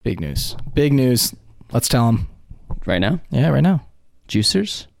Big news. Big news. Let's tell them. Right now? Yeah, right now.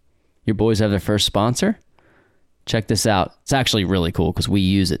 Juicers, your boys have their first sponsor. Check this out. It's actually really cool because we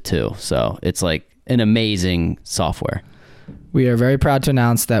use it too. So it's like an amazing software. We are very proud to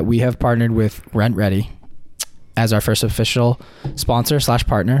announce that we have partnered with RentRedi as our first official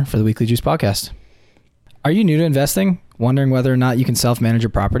sponsor/partner for the Weekly Juice podcast. Are you new to investing? Wondering whether or not you can self-manage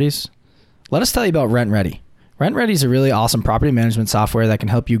your properties? Let us tell you about RentRedi. RentRedi is a really awesome property management software that can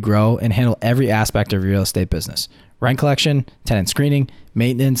help you grow and handle every aspect of your real estate business. Rent collection, tenant screening,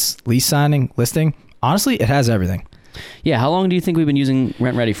 maintenance, lease signing, listing. Honestly, it has everything. Yeah. How long do you think we've been using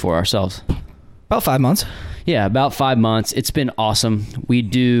RentRedi for ourselves? About 5 months. Yeah, about 5 months. It's been awesome. We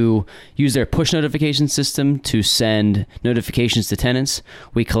do use their push notification system to send notifications to tenants.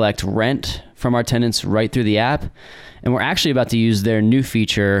 We collect rent from our tenants right through the app. And we're actually about to use their new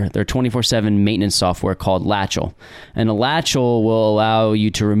feature, their 24/7 maintenance software called Latchel. And a Latchel will allow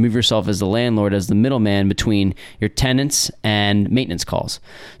you to remove yourself as the landlord, as the middleman between your tenants and maintenance calls.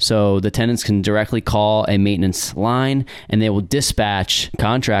 So the tenants can directly call a maintenance line and they will dispatch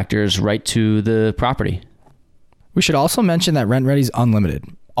contractors right to the property. We should also mention that RentRedi is unlimited.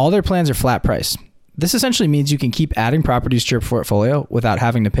 All their plans are flat price. This essentially means you can keep adding properties to your portfolio without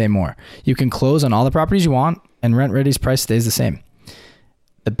having to pay more. You can close on all the properties you want, and RentRedi's price stays the same.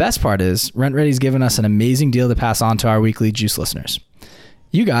 The best part is RentRedi's given us an amazing deal to pass on to our Weekly Juice listeners.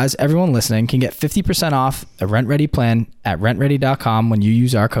 You guys, everyone listening, can get 50% off a RentRedi plan at rentredi.com when you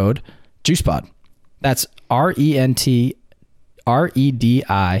use our code JuicePod. That's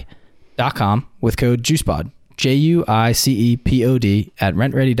RentRedi.com with code JuicePod. JUICEPOD at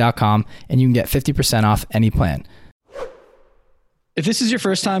rentredi.com, and you can get 50% off any plan. If this is your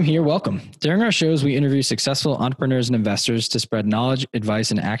first time here, welcome. During our shows, we interview successful entrepreneurs and investors to spread knowledge,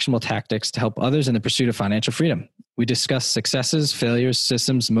 advice, and actionable tactics to help others in the pursuit of financial freedom. We discuss successes, failures,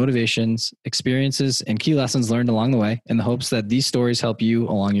 systems, motivations, experiences, and key lessons learned along the way in the hopes that these stories help you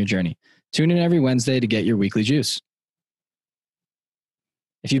along your journey. Tune in every Wednesday to get your weekly juice.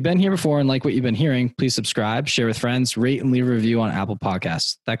 If you've been here before and like what you've been hearing, please subscribe, share with friends, rate, and leave a review on Apple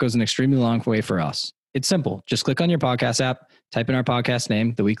Podcasts. That goes an extremely long way for us. It's simple. Just click on your podcast app, type in our podcast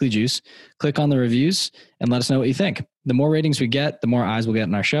name, The Weekly Juice, click on the reviews, and let us know what you think. The more ratings we get, the more eyes we'll get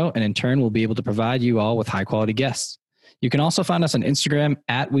in our show, and in turn, we'll be able to provide you all with high-quality guests. You can also find us on Instagram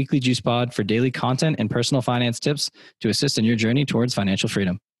at Weekly Juice Pod for daily content and personal finance tips to assist in your journey towards financial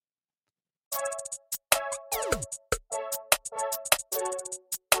freedom.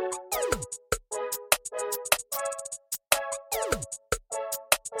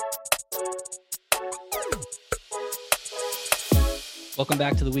 Welcome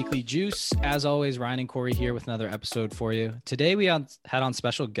back to the Weekly Juice. As always, Ryan and Corey here with another episode for you. Today we had on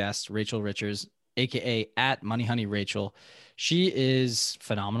special guest Rachel Richards, aka at Money Honey Rachel. She is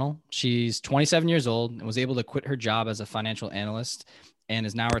phenomenal. She's 27 years old and was able to quit her job as a financial analyst and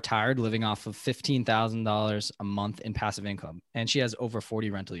is now retired, living off of $15,000 a month in passive income. And she has over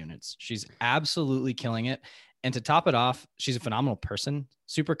 40 rental units. She's absolutely killing it. And to top it off, she's a phenomenal person,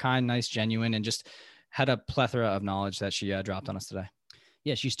 super kind, nice, genuine, and just had a plethora of knowledge that she dropped on us today.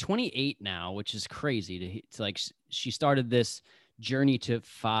 Yeah, she's 28 now, which is crazy. To like, she started this journey to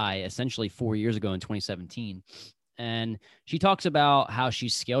FI essentially 4 years ago in 2017. And she talks about how she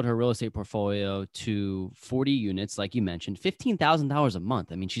scaled her real estate portfolio to 40 units, like you mentioned, $15,000 a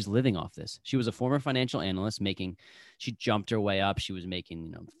month. I mean, she's living off this. She was a former financial analyst she jumped her way up. She was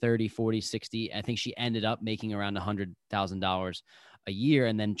making, 30, 40, 60. I think she ended up making around $100,000 a year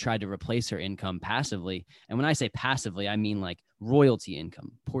and then tried to replace her income passively. And when I say passively, I mean like royalty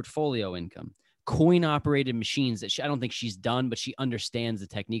income, portfolio income, coin operated machines that I don't think she's done, but she understands the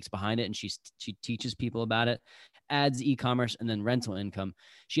techniques behind it. And she teaches people about it, ads, e-commerce, and then rental income.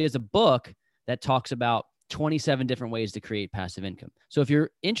 She has a book that talks about 27 different ways to create passive income. So if you're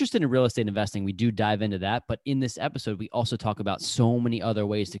interested in real estate investing, we do dive into that. But in this episode, we also talk about so many other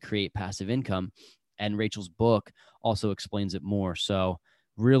ways to create passive income. And Rachel's book also explains it more. So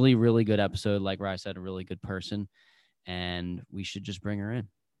really, really good episode. Like Ryan said, a really good person. And we should just bring her in.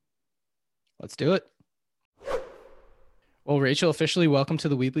 Let's do it. Well, Rachel, officially welcome to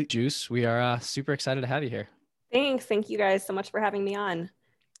the Weekly Juice. We are super excited to have you here. Thanks. Thank you guys so much for having me on.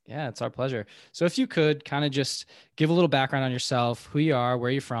 Yeah, it's our pleasure. So if you could kind of just give a little background on yourself, who you are,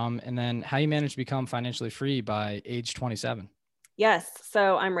 where you're from, and then how you managed to become financially free by age 27. Yes.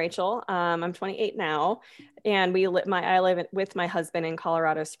 So I'm Rachel. I'm 28 now, and I live with my husband in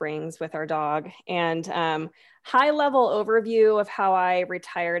Colorado Springs with our dog. And high level overview of how I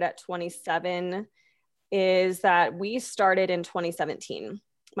retired at 27 is that we started in 2017.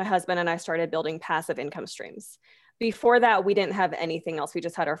 My husband and I started building passive income streams. Before that, we didn't have anything else. We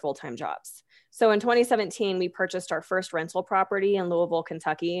just had our full-time jobs. So in 2017, we purchased our first rental property in Louisville,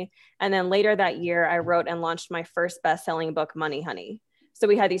 Kentucky. And then later that year, I wrote and launched my first best-selling book, Money Honey. So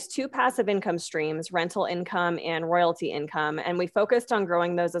we had these two passive income streams, rental income and royalty income, and we focused on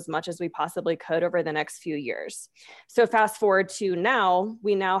growing those as much as we possibly could over the next few years. So fast forward to now,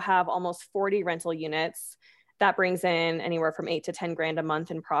 we now have almost 40 rental units. That brings in anywhere from 8 to 10 grand a month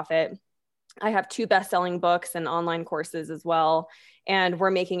in profit. I have 2 best-selling books and online courses as well, and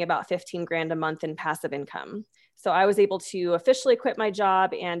we're making about 15 grand a month in passive income. So I was able to officially quit my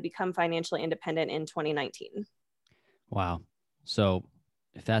job and become financially independent in 2019. Wow. So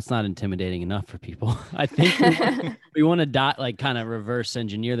if that's not intimidating enough for people, I think we want to kind of reverse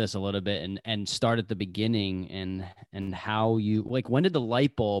engineer this a little bit and start at the beginning and how you, like, when did the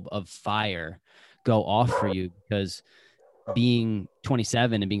light bulb of fire go off for you? Because being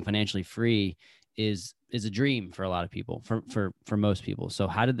 27 and being financially free is a dream for a lot of people, for most people. So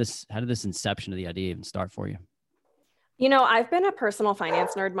how did this inception of the idea even start for you? You know, I've been a personal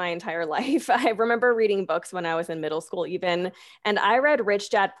finance nerd my entire life. I remember reading books when I was in middle school even, and I read Rich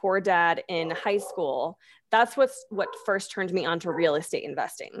Dad, Poor Dad in high school. That's what first turned me on to real estate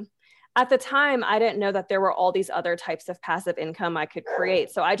investing. At the time, I didn't know that there were all these other types of passive income I could create.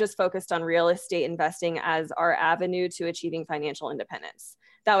 So I just focused on real estate investing as our avenue to achieving financial independence.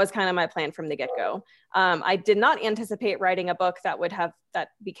 That was kind of my plan from the get-go. I did not anticipate writing a book that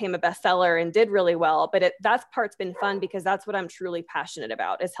became a bestseller and did really well, but that part's been fun because that's what I'm truly passionate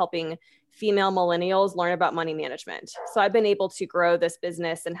about, is helping female millennials learn about money management. So I've been able to grow this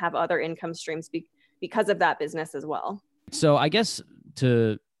business and have other income streams because of that business as well. So I guess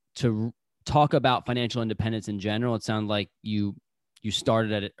to talk about financial independence in general, it sounded like you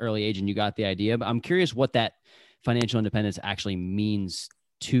started at an early age and you got the idea, but I'm curious what that financial independence actually means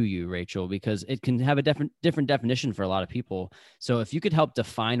to you, Rachel, because it can have a different definition for a lot of people. So if you could help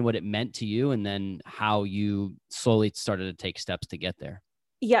define what it meant to you and then how you slowly started to take steps to get there.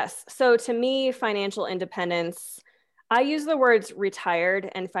 Yes. So to me, financial independence, I use the words retired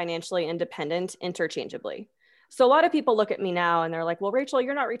and financially independent interchangeably. So a lot of people look at me now and they're like, well, Rachel,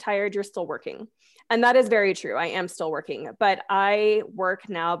 you're not retired, you're still working. And that is very true. I am still working, but I work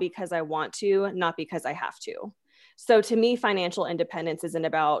now because I want to, not because I have to. So to me, financial independence isn't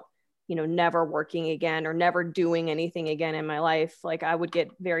about, never working again or never doing anything again in my life. Like, I would get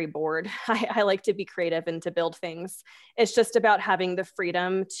very bored. I like to be creative and to build things. It's just about having the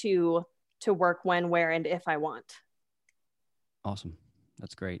freedom to work when, where, and if I want. Awesome.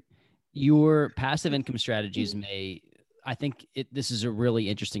 That's great. Your passive income strategies this is a really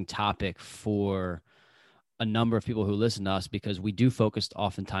interesting topic for a number of people who listen to us, because we do focus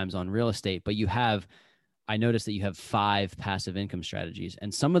oftentimes on real estate, but I noticed that you have 5 passive income strategies,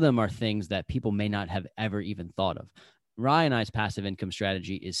 and some of them are things that people may not have ever even thought of. Ryan and I's passive income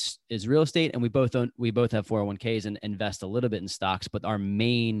strategy is real estate, and we both have 401ks and invest a little bit in stocks, but our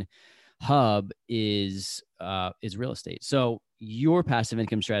main hub is real estate. So your passive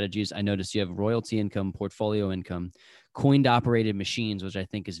income strategies, I noticed you have royalty income, portfolio income, coined operated machines, which I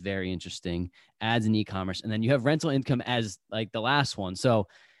think is very interesting, ads and e-commerce, and then you have rental income as like the last one. So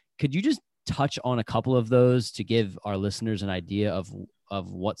could you just touch on a couple of those to give our listeners an idea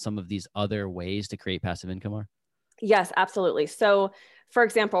of what some of these other ways to create passive income are? Yes, absolutely. So for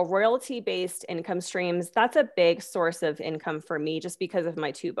example, royalty-based income streams, that's a big source of income for me just because of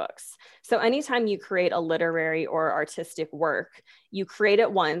my 2 books. So anytime you create a literary or artistic work, you create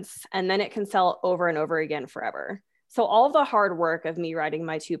it once and then it can sell over and over again forever. So all of the hard work of me writing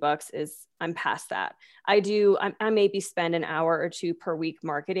my 2 books I'm past that. I maybe spend an hour or 2 per week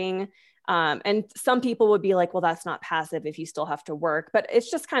marketing. And some people would be like, well, that's not passive if you still have to work, but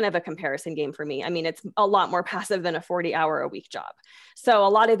it's just kind of a comparison game for me. I mean, it's a lot more passive than a 40-hour-a-week job. So a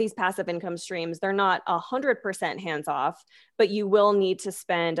lot of these passive income streams, they're not 100% hands-off, but you will need to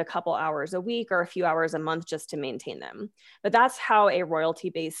spend a couple hours a week or a few hours a month just to maintain them. But that's how a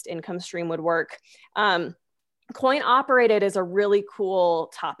royalty-based income stream would work. Coin operated is a really cool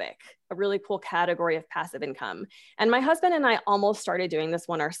topic, a really cool category of passive income. And my husband and I almost started doing this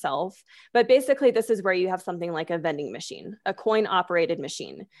one ourselves, but basically this is where you have something like a vending machine, a coin operated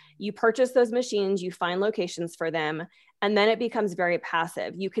machine. You purchase those machines, you find locations for them, and then it becomes very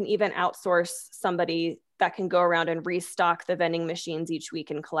passive. You can even outsource somebody that can go around and restock the vending machines each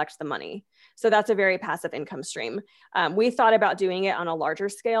week and collect the money. So that's a very passive income stream. We thought about doing it on a larger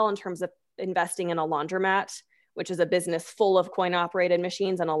scale in terms of investing in a laundromat, which is a business full of coin operated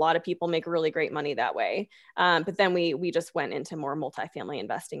machines. And a lot of people make really great money that way. But then we just went into more multifamily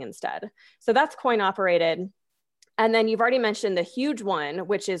investing instead. So that's coin operated. And then you've already mentioned the huge one,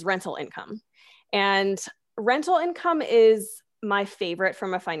 which is rental income. And rental income is my favorite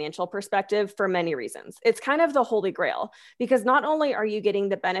from a financial perspective for many reasons. It's kind of the holy grail, because not only are you getting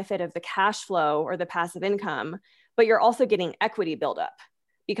the benefit of the cash flow or the passive income, but you're also getting equity buildup,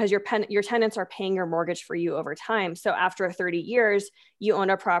 because your tenants are paying your mortgage for you over time. So after 30 years, you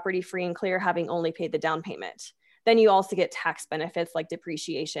own a property free and clear, having only paid the down payment. Then you also get tax benefits like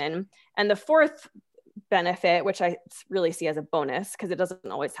depreciation. And the fourth benefit, which I really see as a bonus because it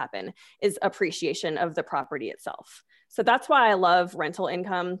doesn't always happen, is appreciation of the property itself. So that's why I love rental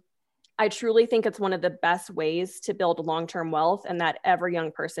income. I truly think it's one of the best ways to build long-term wealth, and that every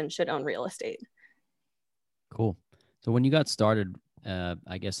young person should own real estate. Cool. So when you got started,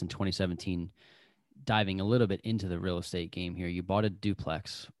 I guess in 2017, diving a little bit into the real estate game here, you bought a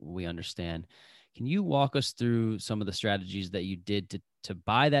duplex, we understand. Can you walk us through some of the strategies that you did to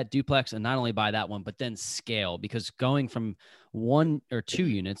buy that duplex, and not only buy that one, but then scale? Because going from 1 or 2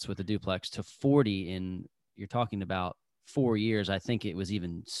 units with a duplex to 40 in, you're talking about 4 years, I think it was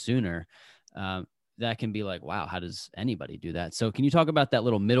even sooner. That can be like, wow, how does anybody do that? So can you talk about that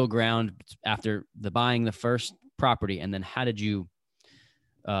little middle ground after buying the first property, and then how did you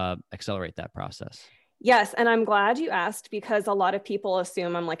accelerate that process? Yes. And I'm glad you asked, because a lot of people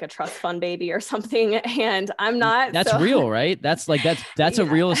assume I'm like a trust fund baby or something, and I'm not. That's real, right? That's a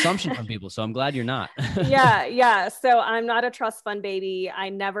real assumption from people. So I'm glad you're not. Yeah. So I'm not a trust fund baby. I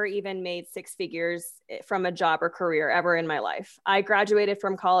never even made 6 figures from a job or career ever in my life. I graduated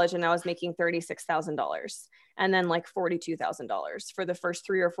from college and I was making $36,000, and then like $42,000 for the first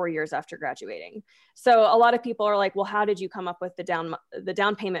 3 or 4 years after graduating. So a lot of people are like, well, how did you come up with the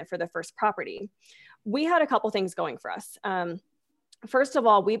down payment for the first property? We had a couple things going for us. First of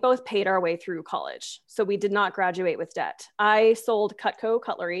all, we both paid our way through college, so we did not graduate with debt. I sold Cutco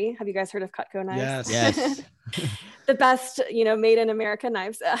cutlery. Have you guys heard of Cutco knives? Yes. The best, made in America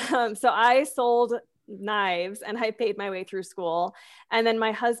knives. So I sold knives and I paid my way through school. And then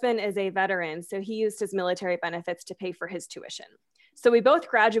my husband is a veteran, so he used his military benefits to pay for his tuition. So we both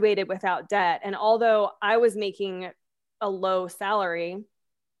graduated without debt. And although I was making a low salary,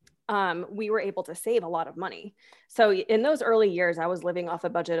 we were able to save a lot of money. So in those early years, I was living off a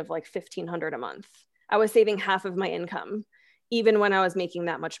budget of like $1,500 a month. I was saving half of my income, even when I was making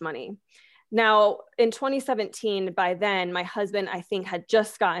that much money. Now, in 2017, by then, my husband, I think, had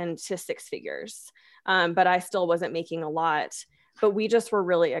just gotten to 6 figures, but I still wasn't making a lot. But we just were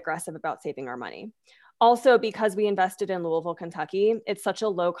really aggressive about saving our money. Also, because we invested in Louisville, Kentucky, it's such a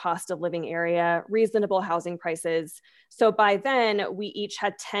low cost of living area, reasonable housing prices. So by then, we each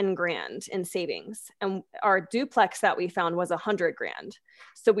had 10 grand in savings, and our duplex that we found was 100 grand.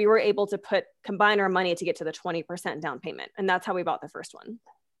 So we were able to combine our money to get to the 20% down payment. And that's how we bought the first one.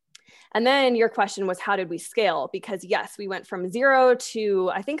 And then your question was, how did we scale? Because yes, we went from 0 to,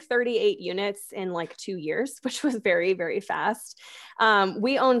 I think, 38 units in like 2 years, which was very, very fast.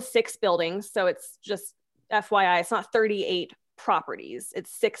 We own 6 buildings. So it's just FYI, it's not 38 properties,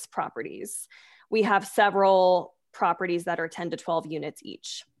 it's 6 properties. We have several properties that are 10 to 12 units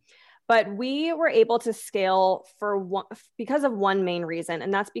each. But we were able to scale because of one main reason,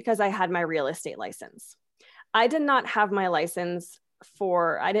 and that's because I had my real estate license. I did not have my license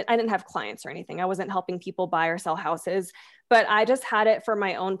I didn't have clients or anything. I wasn't helping people buy or sell houses, but I just had it for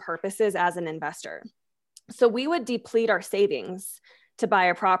my own purposes as an investor. So we would deplete our savings to buy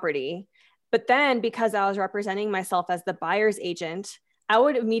a property. But then, because I was representing myself as the buyer's agent, I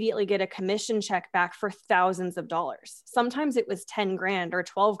would immediately get a commission check back for thousands of dollars. Sometimes it was 10 grand or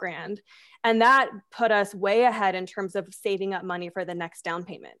 12 grand. And that put us way ahead in terms of saving up money for the next down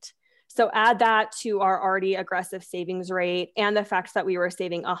payment. So add that to our already aggressive savings rate and the fact that we were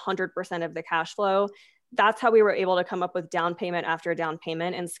saving 100% of the cash flow. That's how we were able to come up with down payment after down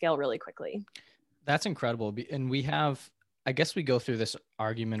payment and scale really quickly. That's incredible. And we go through this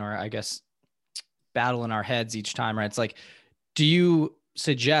argument, or I guess battle in our heads each time, right? It's like, do you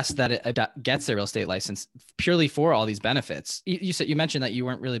suggest that it gets a real estate license purely for all these benefits? You mentioned that you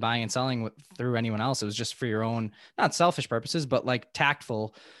weren't really buying and selling through anyone else. It was just for your own, not selfish purposes, but like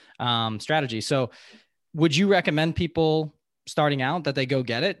tactful strategy. So would you recommend people starting out that they go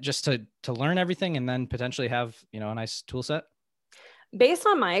get it just to learn everything and then potentially have, a nice tool set? Based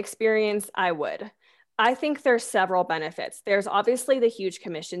on my experience, I would. I think there's several benefits. There's obviously the huge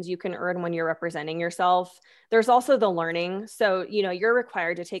commissions you can earn when you're representing yourself. There's also the learning. So, you're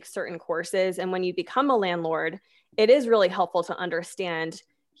required to take certain courses. And when you become a landlord, it is really helpful to understand,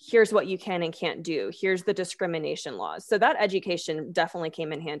 here's what you can and can't do. Here's the discrimination laws. So that education definitely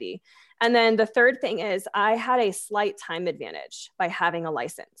came in handy. And then the third thing is I had a slight time advantage by having a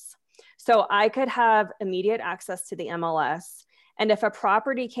license. So I could have immediate access to the MLS. And if a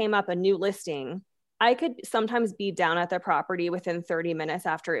property came up, a new listing, I could sometimes be down at the property within 30 minutes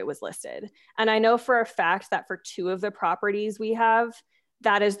after it was listed. And I know for a fact that for 2 of the properties we have,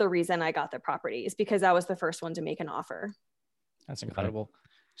 that is the reason I got the property, is because I was the first one to make an offer. That's incredible.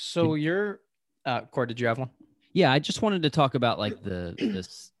 So Cord, did you have one? Yeah, I just wanted to talk about like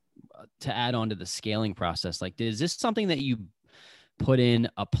this to add on to the scaling process. Like, is this something that you put in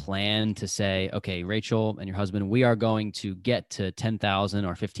a plan to say, okay, Rachel and your husband, we are going to get to $10,000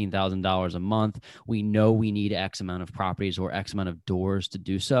 or $15,000 a month. We know we need X amount of properties or X amount of doors to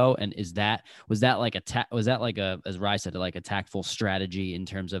do so. And was that like as Rye said, like a tactful strategy in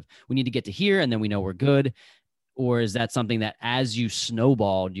terms of we need to get to here and then we know we're good? Or is that something that as you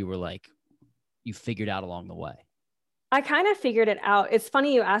snowballed, you were like, you figured out along the way? I kind of figured it out. It's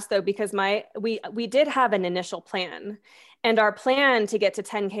funny you asked though, because we did have an initial plan, and our plan to get to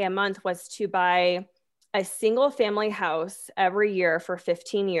 10K a month was to buy a single family house every year for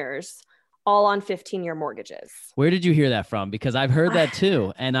 15 years, all on 15-year mortgages. Where did you hear that from? Because I've heard that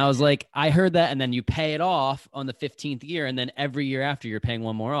too. And I was like, I heard that. And then you pay it off on the 15th year. And then every year after you're paying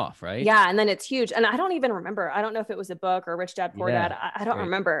one more off, right? Yeah. And then it's huge. And I don't even remember. I don't know if it was a book or Rich Dad, Poor Dad. I don't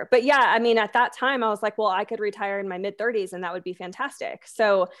remember. But yeah, I mean, at that time I was like, well, I could retire in my mid-30s and that would be fantastic.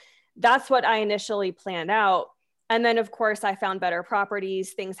 So that's what I initially planned out. And then, of course, I found better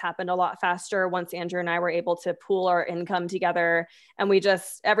properties. Things happened a lot faster once Andrew and I were able to pool our income together. And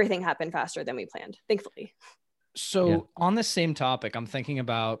everything happened faster than we planned, thankfully. So on the same topic, I'm thinking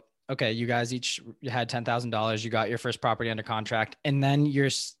about, okay, you guys each had $10,000. You got your first property under contract, and then you're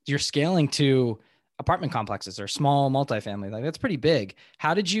scaling to apartment complexes or small multifamily. Like that's pretty big.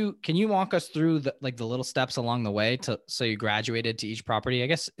 Can you walk us through the little steps along the way so you graduated to each property? I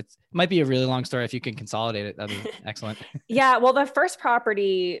guess it might be a really long story. If you can consolidate it, that'd be excellent. Yeah. Well, the first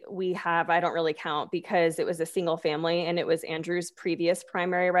property we have, I don't really count because it was a single family and it was Andrew's previous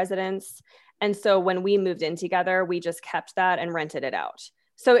primary residence. And so when we moved in together, we just kept that and rented it out.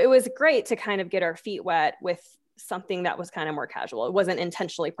 So it was great to kind of get our feet wet with something that was kind of more casual. It wasn't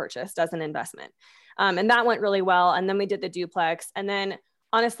intentionally purchased as an investment. And that went really well. And then we did the duplex. And then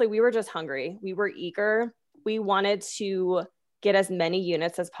honestly, we were just hungry. We were eager. We wanted to get as many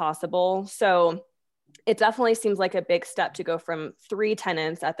units as possible. So it definitely seems like a big step to go from 3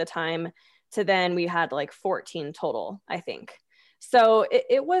 tenants at the time to then we had like 14 total, I think. So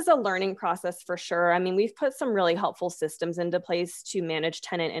it was a learning process for sure. I mean, we've put some really helpful systems into place to manage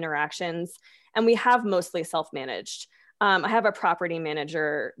tenant interactions, and we have mostly self-managed. I have a property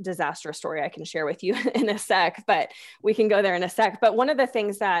manager disaster story I can share with you in a sec, but we can go there in a sec. But one of the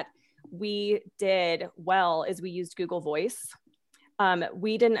things that we did well is we used Google Voice.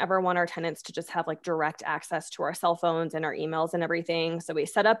 We didn't ever want our tenants to just have like direct access to our cell phones and our emails and everything. So we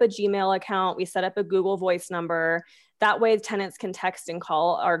set up a Gmail account, we set up a Google Voice number. That way tenants can text and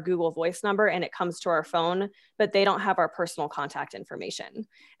call our Google Voice number and it comes to our phone, but they don't have our personal contact information.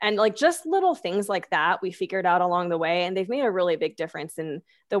 And like just little things like that, we figured out along the way, and they've made a really big difference in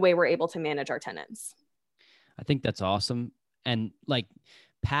the way we're able to manage our tenants. I think that's awesome. And like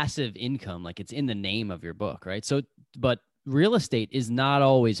passive income, like it's in the name of your book, right? So, but real estate is not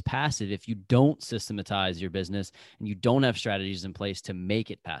always passive if you don't systematize your business and you don't have strategies in place to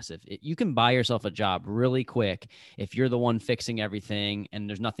make it passive. You can buy yourself a job really quick if you're the one fixing everything, and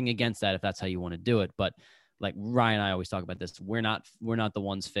there's nothing against that if that's how you want to do it. But like Ryan and I always talk about this, we're not the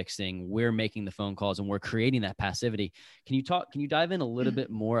ones fixing, we're making the phone calls and we're creating that passivity. Can you dive in a little bit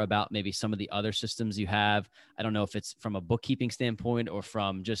more about maybe some of the other systems you have? I don't know if it's from a bookkeeping standpoint or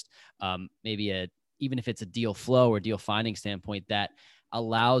from just maybe even if it's a deal flow or deal finding standpoint that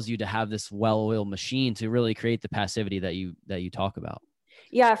allows you to have this well-oiled machine to really create the passivity that you talk about.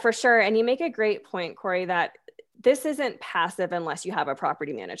 Yeah, for sure. And you make a great point, Corey, that this isn't passive unless you have a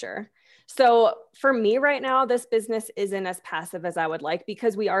property manager. So for me right now, this business isn't as passive as I would like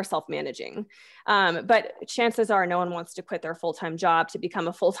because we are self-managing. But chances are no one wants to quit their full-time job to become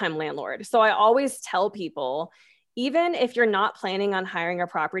a full-time landlord. So I always tell people, even if you're not planning on hiring a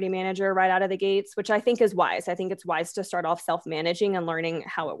property manager right out of the gates, which I think is wise, I think it's wise to start off self-managing and learning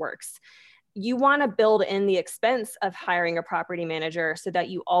how it works. You want to build in the expense of hiring a property manager so that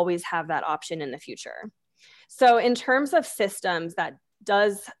you always have that option in the future. So in terms of systems that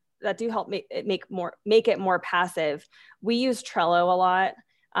do help make it more passive, we use Trello a lot.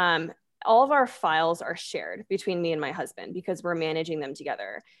 All of our files are shared between me and my husband because we're managing them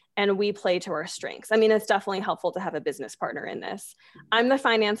together and we play to our strengths. I mean, it's definitely helpful to have a business partner in this. I'm the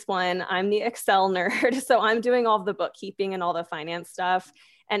finance one, I'm the Excel nerd. So I'm doing all of the bookkeeping and all the finance stuff.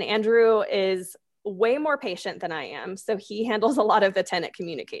 And Andrew is way more patient than I am. So he handles a lot of the tenant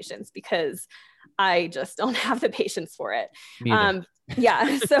communications because I just don't have the patience for it. Me either.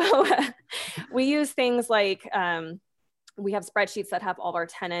 Yeah. So we use things like, we have spreadsheets that have all of our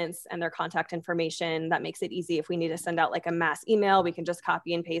tenants and their contact information. That makes it easy. If we need to send out like a mass email, we can just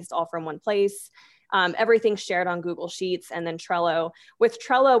copy and paste all from one place. Everything's shared on Google Sheets, and then Trello. With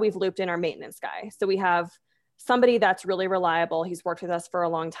Trello, we've looped in our maintenance guy. So we have somebody that's really reliable. He's worked with us for a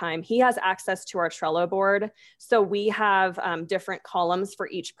long time. He has access to our Trello board. So we have different columns for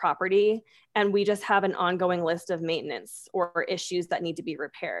each property, and we just have an ongoing list of maintenance or issues that need to be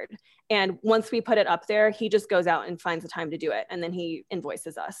repaired. And once we put it up there, he just goes out and finds the time to do it, and then he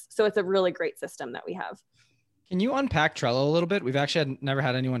invoices us. So it's a really great system that we have. Can you unpack Trello a little bit? We've actually never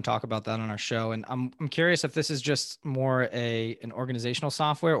had anyone talk about that on our show. And I'm curious if this is just more an organizational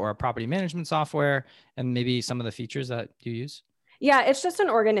software or a property management software, and maybe some of the features that you use. Yeah, it's just an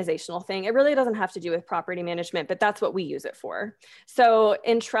organizational thing. It really doesn't have to do with property management, but that's what we use it for. So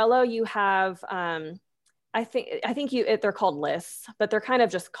in Trello, you have, I think they're called lists, but they're kind of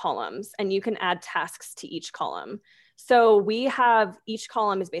just columns, and you can add tasks to each column. So we have, each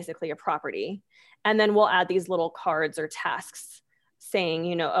column is basically a property. And then we'll add these little cards or tasks saying,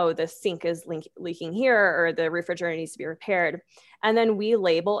 you know, oh, the sink is leaking here, or the refrigerator needs to be repaired. And then we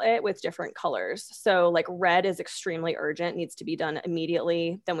label it with different colors. So like red is extremely urgent, needs to be done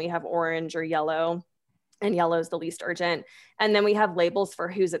immediately. Then we have orange or yellow, and yellow is the least urgent. And then we have labels for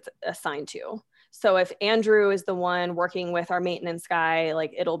who's it's assigned to. So if Andrew is the one working with our maintenance guy,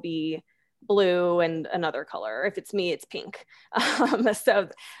 like it'll be blue and another color. If it's me, it's pink. So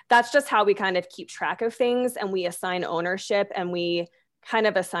that's just how we kind of keep track of things, and we assign ownership, and we kind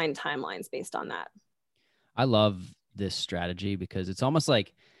of assign timelines based on that. I love this strategy because it's almost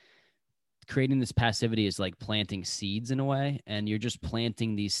like creating this passivity is like planting seeds in a way, and you're just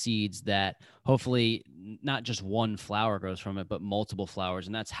planting these seeds that hopefully not just one flower grows from it, but multiple flowers.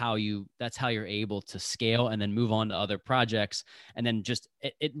 And that's how you're able to scale and then move on to other projects. And then just,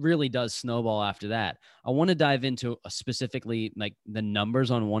 it really does snowball after that. I want to dive into specifically like the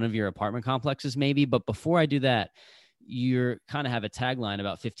numbers on one of your apartment complexes maybe, but before I do that, you kind of have a tagline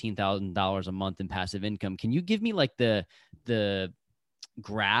about $15,000 a month in passive income. Can you give me like the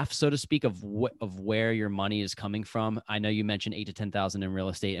graph, so to speak, of where your money is coming from? I know you mentioned 8 to 10,000 in real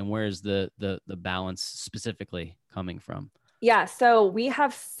estate, and where is the balance specifically coming from? Yeah, so we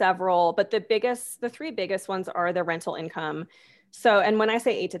have several, but the three biggest ones are the rental income. So, and when I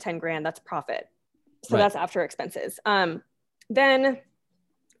say 8 to 10 grand, that's profit. So That's after expenses. Then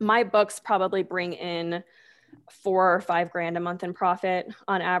my books probably bring in 4 or 5 grand a month in profit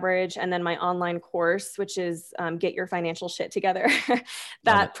on average. And then my online course, which is Get Your Financial Shit Together,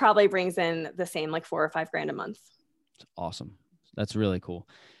 that probably brings in the same, like 4 or 5 grand a month. Awesome. That's really cool.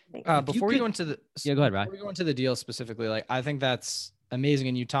 Before we go into the, go ahead, Ryan. Before we go into the deal specifically, like I think that's amazing.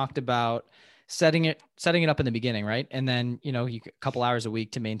 And you talked about setting it up in the beginning, right? And then, you know, a couple hours a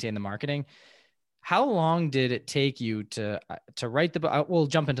week to maintain the marketing. How long did it take you to write the book? We'll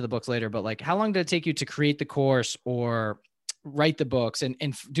jump into the books later, but like, how long did it take you to create the course or write the books and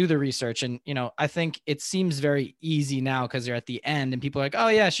do the research? And, you know, I think it seems very easy now because you're at the end and people are like, oh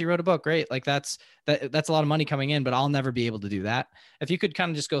yeah, she wrote a book. Great. Like that's a lot of money coming in, but I'll never be able to do that. If you could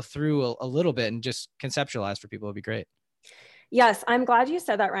kind of just go through a little bit and just conceptualize for people, it'd be great. Yes, I'm glad you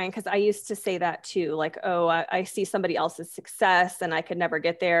said that, Ryan, because I used to say that too. Like, oh, I see somebody else's success and I could never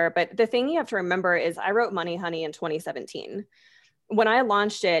get there. But the thing you have to remember is I wrote Money Honey in 2017. When I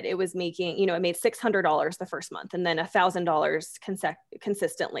launched it, it was making, you know, it made $600 the first month and then $1,000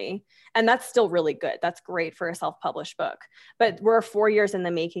 consistently. And that's still really good. That's great for a self-published book. But we're 4 years in the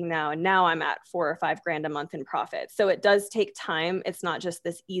making now. And now I'm at 4 or 5 grand a month in profit. So it does take time. It's not just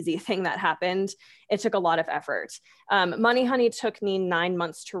this easy thing that happened. It took a lot of effort. Money Honey took me 9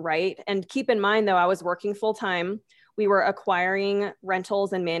 months to write. And keep in mind, though, I was working full time. We were acquiring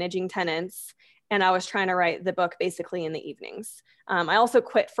rentals and managing tenants. And I was trying to write the book basically in the evenings. I also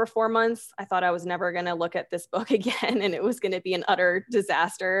quit for 4 months. I thought I was never going to look at this book again and it was going to be an utter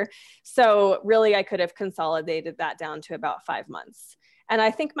disaster. So really, I could have consolidated that down to about 5 months. And I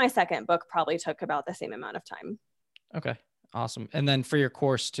think my second book probably took about the same amount of time. Okay. Awesome. And then for your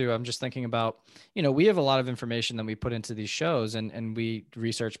course too, I'm just thinking about, you know, we have a lot of information that we put into these shows and we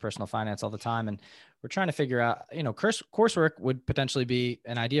research personal finance all the time. And we're trying to figure out, you know, coursework would potentially be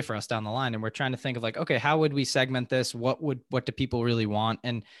an idea for us down the line. And we're trying to think of like, okay, how would we segment this? What do people really want?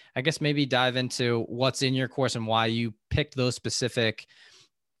 And I guess maybe dive into what's in your course and why you picked those specific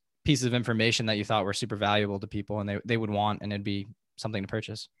pieces of information that you thought were super valuable to people and they would want, and it'd be something to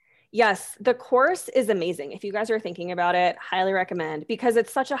purchase. Yes, the course is amazing. If you guys are thinking about it, highly recommend, because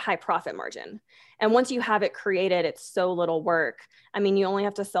it's such a high profit margin. And once you have it created, it's so little work. I mean, you only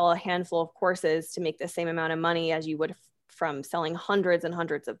have to sell a handful of courses to make the same amount of money as you would from selling hundreds and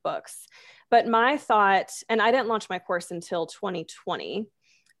hundreds of books. But my thought, and I didn't launch my course until 2020,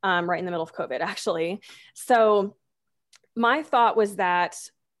 right in the middle of COVID, actually. So my thought was that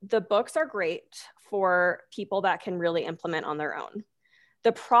the books are great for people that can really implement on their own.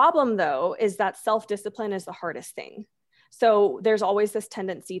 The problem, though, is that self-discipline is the hardest thing. So there's always this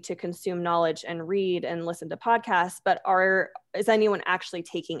tendency to consume knowledge and read and listen to podcasts, but is anyone actually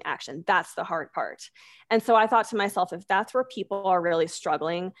taking action? That's the hard part. And so I thought to myself, if that's where people are really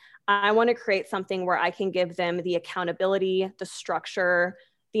struggling, I want to create something where I can give them the accountability, the structure,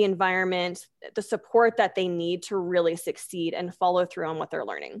 the environment, the support that they need to really succeed and follow through on what they're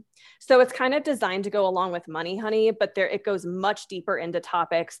learning. So it's kind of designed to go along with Money Honey, but it goes much deeper into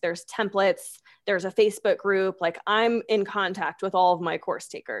topics. There's templates, there's a Facebook group. Like, I'm in contact with all of my course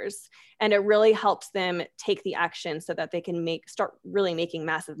takers, and it really helps them take the action so that they can start really making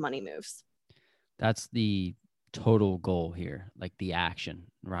massive money moves. That's the total goal here, like the action.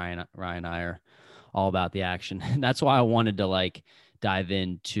 Ryan and I are all about the action. And that's why I wanted to dive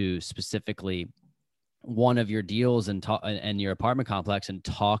into specifically one of your deals and your apartment complex and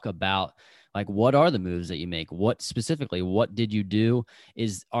talk about what are the moves that you make? What did you do?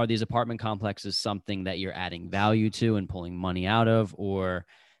 Are these apartment complexes something that you're adding value to and pulling money out of, or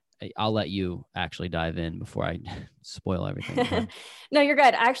I'll let you actually dive in before I spoil everything. No, you're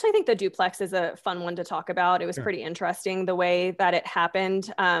good. I actually think the duplex is a fun one to talk about. It was pretty interesting the way that it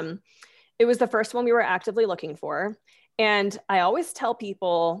happened. It was the first one we were actively looking for. And I always tell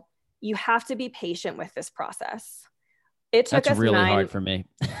people, you have to be patient with this process. It took us really hard for me.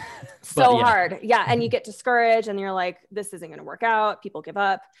 Hard. Yeah. And you get discouraged and you're like, this isn't going to work out. People give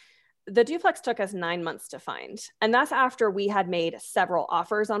up. The duplex took us 9 months to find. And that's after we had made several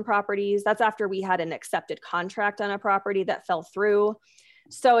offers on properties. That's after we had an accepted contract on a property that fell through.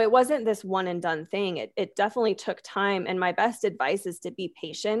 So it wasn't this one and done thing. It definitely took time. And my best advice is to be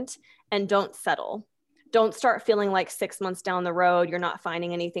patient and don't settle. Don't start feeling like 6 months down the road, you're not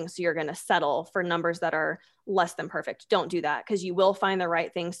finding anything, so you're going to settle for numbers that are less than perfect. Don't do that, because you will find the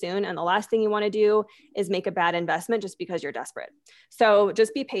right thing soon. And the last thing you want to do is make a bad investment just because you're desperate. So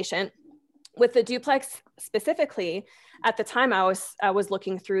just be patient. With the duplex specifically, at the time I was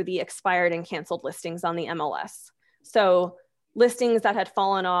looking through the expired and canceled listings on the MLS. So listings that had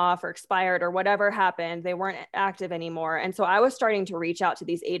fallen off or expired or whatever happened, they weren't active anymore. And so I was starting to reach out to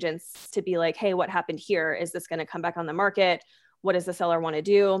these agents to be like, hey, what happened here? Is this going to come back on the market? What does the seller want to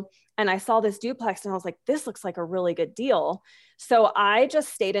do? And I saw this duplex and I was like, this looks like a really good deal. So I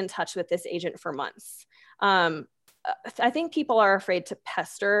just stayed in touch with this agent for months. I think people are afraid to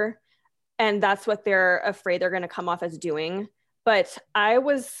pester, and that's what they're afraid they're going to come off as doing. But I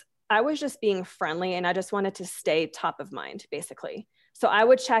was just being friendly, and I just wanted to stay top of mind, basically. So I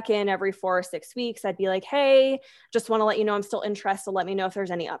would check in every 4 or 6 weeks. I'd be like, hey, just want to let you know I'm still interested. Let me know if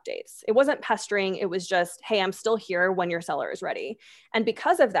there's any updates. It wasn't pestering. It was just, hey, I'm still here when your seller is ready. And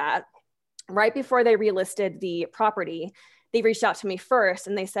because of that, right before they relisted the property, they reached out to me first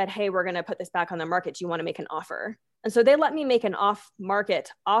and they said, hey, we're going to put this back on the market. Do you want to make an offer? And so they let me make an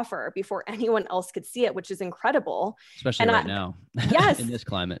off-market offer before anyone else could see it, which is incredible. Especially right now. Yes. In this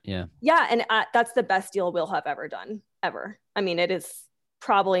climate. Yeah. Yeah. And that's the best deal we'll have ever done, ever. I mean, it's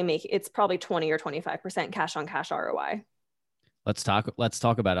probably 20 or 25% cash on cash ROI. Let's talk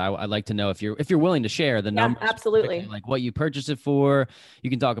about it. I'd like to know if you're willing to share the numbers. Absolutely. Like what you purchased it for.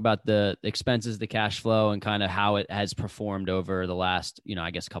 You can talk about the expenses, the cash flow, and kind of how it has performed over the last, I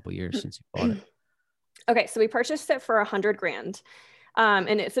guess, couple of years since you bought it. Okay. So we purchased it for $100,000.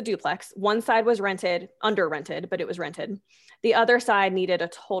 And it's a duplex. One side was under rented, but it was rented. The other side needed a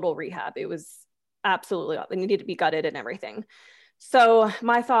total rehab. It was it needed to be gutted and everything. So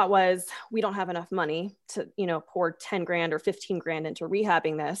my thought was, we don't have enough money to, pour $10,000 or $15,000 into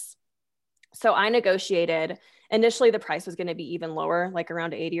rehabbing this. So I negotiated. Initially, the price was going to be even lower, like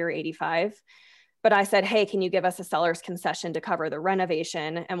around 80 or 85. But I said, hey, can you give us a seller's concession to cover the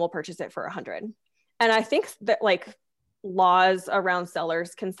renovation, and we'll purchase it for 100. And I think that laws around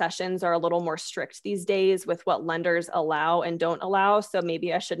sellers' concessions are a little more strict these days with what lenders allow and don't allow. So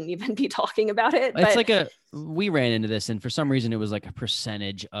maybe I shouldn't even be talking about it. It's we ran into this, and for some reason it was like a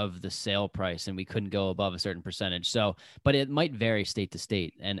percentage of the sale price, and we couldn't go above a certain percentage. So, but it might vary state to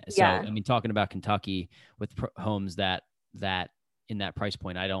state. And so, yeah. I mean, talking about Kentucky with homes that in that price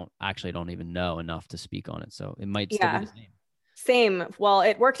point, I don't even know enough to speak on it. So it might still be the same. Same. Well,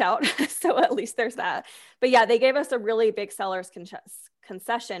 it worked out. So at least there's that. But yeah, they gave us a really big seller's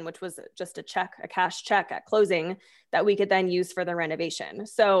concession, which was just a cash check at closing that we could then use for the renovation.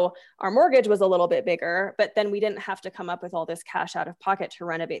 So our mortgage was a little bit bigger, but then we didn't have to come up with all this cash out of pocket to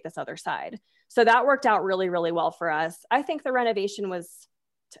renovate this other side. So that worked out really, really well for us. I think the renovation was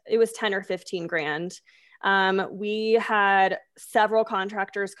 10 or 15 grand. We had several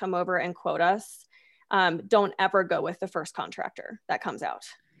contractors come over and quote us. Don't ever go with the first contractor that comes out.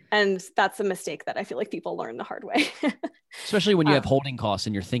 And that's a mistake that I feel like people learn the hard way. Especially when you have holding costs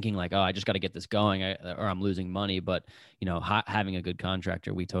and you're thinking like, oh, I just got to get this going or I'm losing money. But, you know, having a good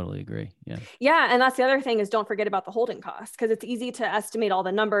contractor, we totally agree. Yeah. Yeah. And that's the other thing is don't forget about the holding costs, because it's easy to estimate all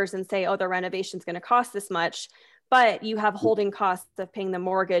the numbers and say, oh, the renovation is going to cost this much. But you have holding costs of paying the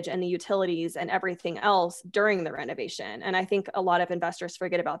mortgage and the utilities and everything else during the renovation. And I think a lot of investors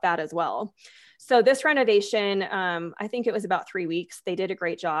forget about that as well. So this renovation, I think it was about 3 weeks. They did a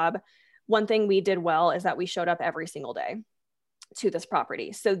great job. One thing we did well is that we showed up every single day to this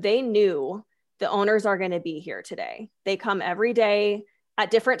property. So they knew the owners are going to be here today. They come every day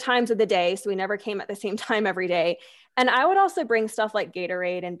at different times of the day. So we never came at the same time every day. And I would also bring stuff like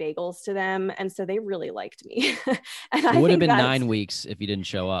Gatorade and bagels to them. And so they really liked me. And it would have been 9 weeks if you didn't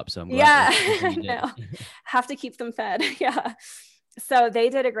show up. So I'm glad. Yeah, you did. Have to keep them fed. Yeah. So they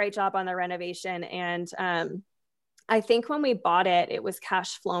did a great job on the renovation. And I think when we bought it, it was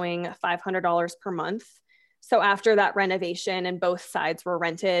cash flowing $500 per month. So after that renovation and both sides were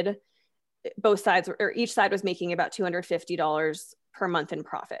rented, each side was making about $250 per month in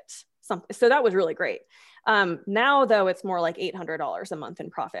profit. So that was really great. Now though, it's more like $800 a month in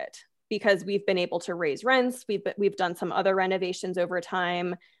profit because we've been able to raise rents. We've done some other renovations over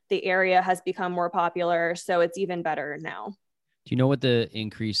time. The area has become more popular. So it's even better now. Do you know what the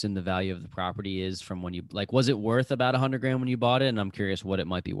increase in the value of the property is from when you, like, was it worth about 100 grand when you bought it? And I'm curious what it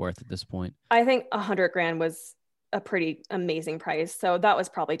might be worth at this point. I think 100 grand was a pretty amazing price. So that was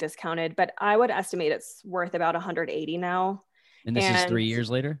probably discounted, but I would estimate it's worth about 180 now. And this is 3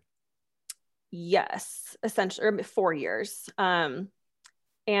 years later? Yes, essentially, or 4 years. And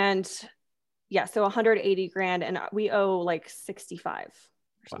yeah, so 180 grand and we owe like 65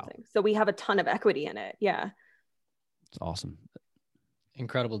 or something. Wow. So we have a ton of equity in it. Yeah. It's awesome.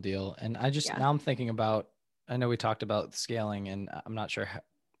 Incredible deal. And now I'm thinking about, I know we talked about scaling and I'm not sure,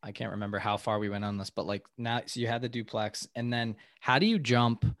 I can't remember how far we went on this, but like now, so you had the duplex and then how do you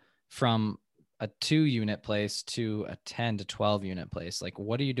jump from a 2-unit place to a 10 to 12 unit place? Like,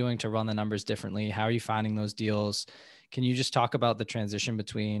 what are you doing to run the numbers differently? How are you finding those deals? Can you just talk about the transition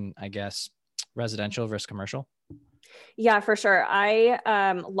between, I guess, residential versus commercial? Yeah, for sure. I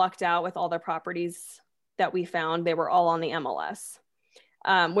lucked out with all the properties that we found. They were all on the MLS,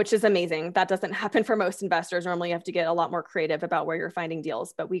 which is amazing. That doesn't happen for most investors. Normally you have to get a lot more creative about where you're finding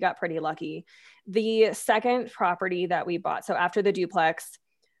deals, but we got pretty lucky. The second property that we bought, so after the duplex,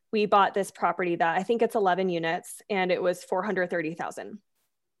 we bought this property that I think it's 11 units and it was $430,000.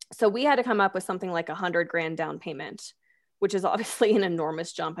 So we had to come up with something like 100 grand down payment, which is obviously an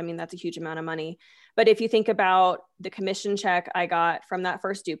enormous jump. I mean, that's a huge amount of money. But if you think about the commission check I got from that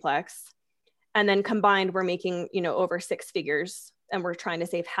first duplex, and then combined, we're making, over 6 figures and we're trying to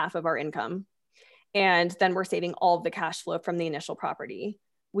save half of our income. And then we're saving all of the cash flow from the initial property.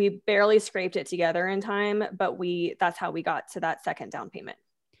 We barely scraped it together in time, but that's how we got to that second down payment.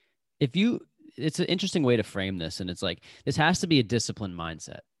 It's an interesting way to frame this. And it's like, this has to be a disciplined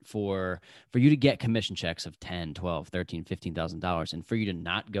mindset for you to get commission checks of $10, $12, $13, $15,000 and for you to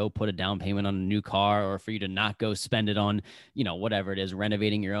not go put a down payment on a new car or for you to not go spend it on, whatever it is,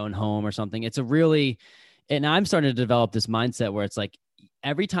 renovating your own home or something. And I'm starting to develop this mindset where it's like,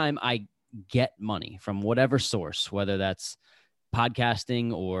 every time I get money from whatever source, whether that's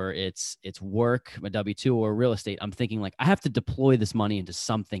podcasting or it's work, a W-2 or real estate, I'm thinking like, I have to deploy this money into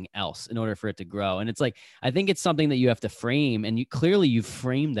something else in order for it to grow. And it's like, I think it's something that you have to frame and you've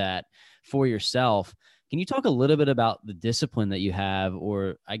framed that for yourself. Can you talk a little bit about the discipline that you have,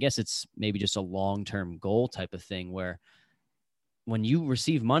 or I guess it's maybe just a long-term goal type of thing where when you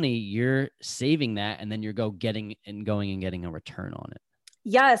receive money, you're saving that and then you're going and getting a return on it.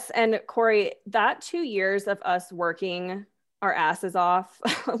 Yes. And Corey, that 2 years of us working our asses off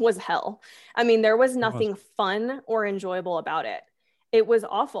was hell. I mean, there was nothing fun or enjoyable about it. It was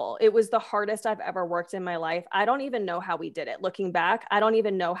awful. It was the hardest I've ever worked in my life. I don't even know how we did it. Looking back, I don't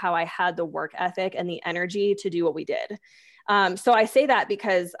even know how I had the work ethic and the energy to do what we did. So I say that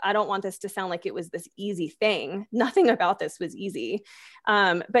because I don't want this to sound like it was this easy thing. Nothing about this was easy.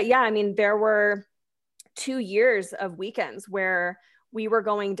 But yeah, I mean, there were 2 years of weekends where we were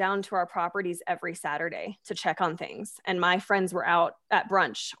going down to our properties every Saturday to check on things. And my friends were out at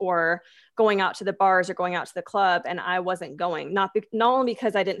brunch or going out to the bars or going out to the club. And I wasn't going, not only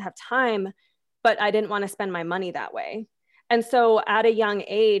because I didn't have time, but I didn't want to spend my money that way. And so at a young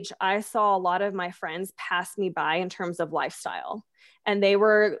age, I saw a lot of my friends pass me by in terms of lifestyle. And they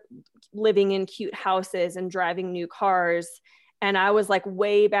were living in cute houses and driving new cars. And I was like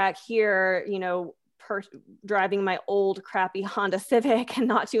way back here, you know, driving my old crappy Honda Civic and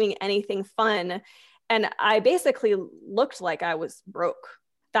not doing anything fun. And I basically looked like I was broke.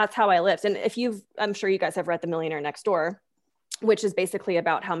 That's how I lived. And I'm sure you guys have read The Millionaire Next Door, which is basically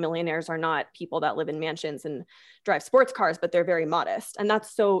about how millionaires are not people that live in mansions and drive sports cars, but they're very modest. And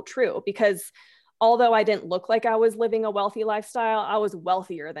that's so true, because although I didn't look like I was living a wealthy lifestyle, I was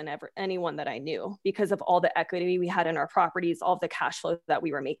wealthier than anyone that I knew because of all the equity we had in our properties, all of the cash flow that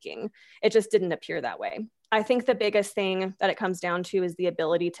we were making. It just didn't appear that way. I think the biggest thing that it comes down to is the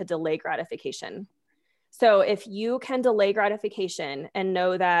ability to delay gratification. So if you can delay gratification and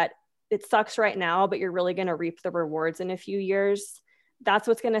know that it sucks right now, but you're really going to reap the rewards in a few years, that's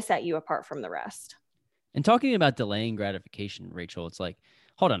what's going to set you apart from the rest. And talking about delaying gratification, Rachel, it's like,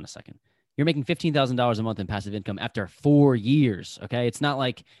 hold on a second. You're making $15,000 a month in passive income after 4 years. Okay. It's not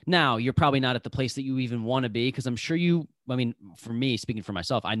like now you're probably not at the place that you even want to be. Cause I'm sure for me, speaking for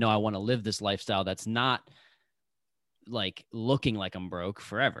myself, I know I want to live this lifestyle that's not like looking like I'm broke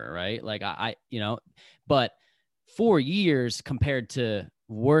forever. Right. Like but 4 years compared to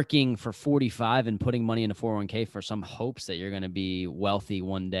working for 45 and putting money in a 401k for some hopes that you're going to be wealthy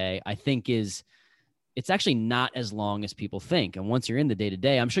one day, I think it's actually not as long as people think. And once you're in the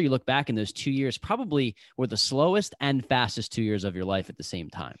day-to-day, I'm sure you look back in those 2 years probably were the slowest and fastest 2 years of your life at the same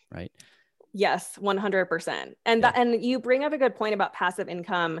time, right? Yes, 100%. And you bring up a good point about passive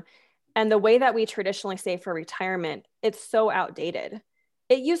income and the way that we traditionally save for retirement. It's so outdated.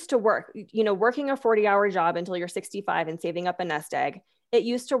 It used to work, working a 40-hour job until you're 65 and saving up a nest egg. It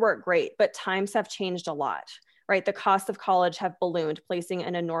used to work great, but times have changed a lot. Right? The costs of college have ballooned, placing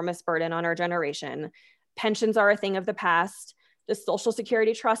an enormous burden on our generation. Pensions are a thing of the past. The Social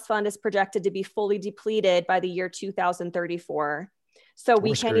Security Trust Fund is projected to be fully depleted by the year 2034. So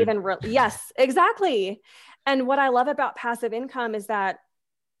we can't even, yes, exactly. And what I love about passive income is that,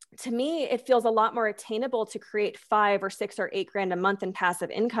 to me, it feels a lot more attainable to create 5 or 6 or 8 grand a month in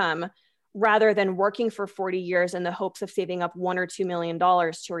passive income rather than working for 40 years in the hopes of saving up $1 or $2 million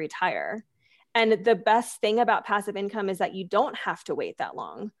to retire. And the best thing about passive income is that you don't have to wait that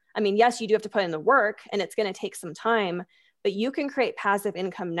long. I mean, yes, you do have to put in the work and it's going to take some time, but you can create passive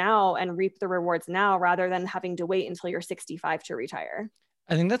income now and reap the rewards now rather than having to wait until you're 65 to retire.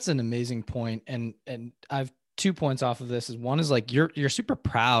 I think that's an amazing point. And I've 2 points off of this. Is one is like, you're super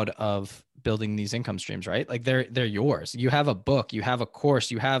proud of building these income streams, right? Like they're yours. You have a book, you have a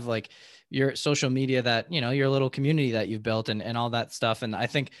course, you have like your social media that, your little community that you've built and all that stuff. And I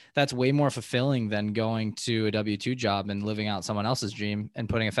think that's way more fulfilling than going to a W-2 job and living out someone else's dream and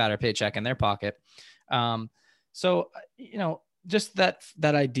putting a fatter paycheck in their pocket. So, just that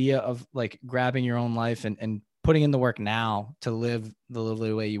idea of like grabbing your own life and putting in the work now to live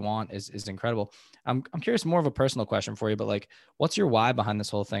the way you want is incredible. I'm curious, more of a personal question for you, but like, what's your why behind this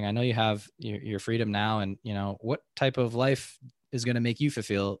whole thing? I know you have your freedom now, and what type of life is going to make you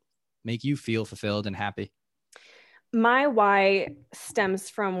feel fulfilled and happy? My why stems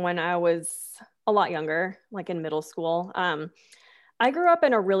from when I was a lot younger, like in middle school. I grew up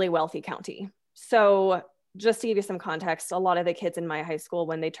in a really wealthy county. So just to give you some context, a lot of the kids in my high school,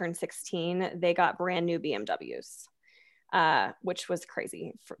 when they turned 16, they got brand new BMWs, which was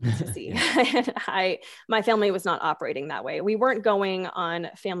crazy to see. My family was not operating that way. We weren't going on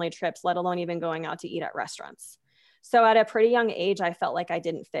family trips, let alone even going out to eat at restaurants. So at a pretty young age, I felt like I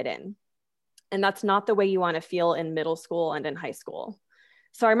didn't fit in. And that's not the way you want to feel in middle school and in high school.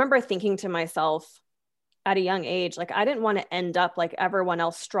 So I remember thinking to myself at a young age, like, I didn't want to end up like everyone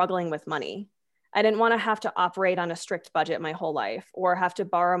else struggling with money. I didn't want to have to operate on a strict budget my whole life or have to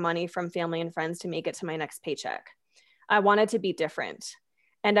borrow money from family and friends to make it to my next paycheck. I wanted to be different.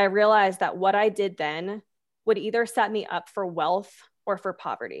 And I realized that what I did then would either set me up for wealth or for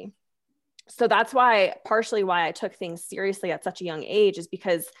poverty. So that's partially why I took things seriously at such a young age, is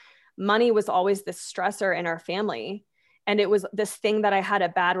because money was always this stressor in our family. And it was this thing that I had a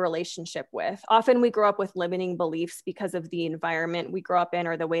bad relationship with. Often we grow up with limiting beliefs because of the environment we grew up in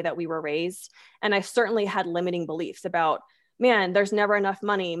or the way that we were raised. And I certainly had limiting beliefs about, man, there's never enough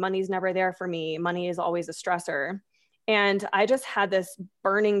money. Money's never there for me. Money is always a stressor. And I just had this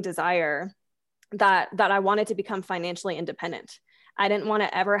burning desire that I wanted to become financially independent. I didn't want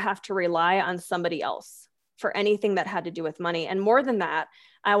to ever have to rely on somebody else for anything that had to do with money. And more than that,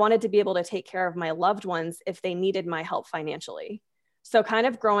 I wanted to be able to take care of my loved ones if they needed my help financially. So kind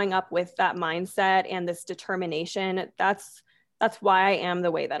of growing up with that mindset and this determination, that's why I am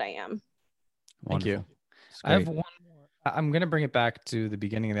the way that I am. Thank you. I have one more. I'm going to bring it back to the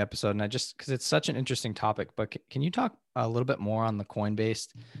beginning of the episode, and because it's such an interesting topic, but can you talk a little bit more on the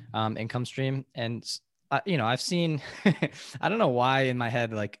coin-based income stream? And I've seen, I don't know why in my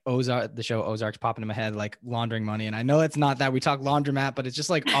head, like the show Ozark's popping in my head, like laundering money. And I know it's not that. We talk laundromat, but it's just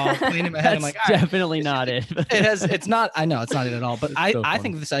like all playing in my head. I'm like, definitely not it. It's not, I know it's not it at all. But I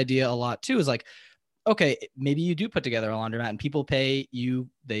think this idea a lot too is like, okay, maybe you do put together a laundromat and people pay you,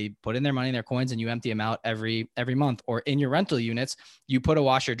 they put in their money, their coins, and you empty them out every month. Or in your rental units, you put a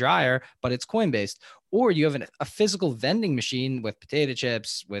washer dryer, but it's coin based. Or you have a physical vending machine with potato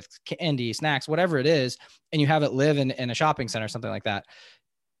chips, with candy, snacks, whatever it is, and you have it live in a shopping center, something like that.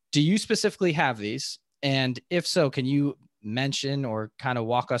 Do you specifically have these? And if so, can you mention or kind of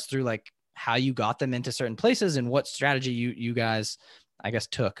walk us through like how you got them into certain places and what strategy you guys, I guess,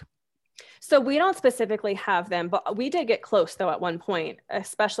 took? So we don't specifically have them, but we did get close though at one point,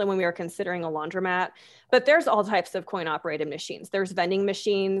 especially when we were considering a laundromat. But there's all types of coin operated machines. There's vending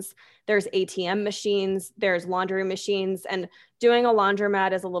machines, there's ATM machines, there's laundry machines, and doing a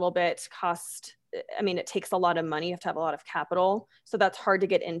laundromat is a little bit it takes a lot of money. You have to have a lot of capital. So that's hard to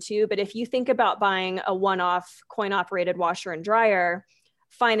get into. But if you think about buying a one-off coin operated washer and dryer,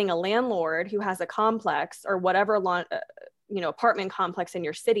 finding a landlord who has a complex or whatever apartment complex in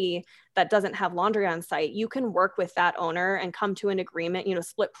your city that doesn't have laundry on site, you can work with that owner and come to an agreement,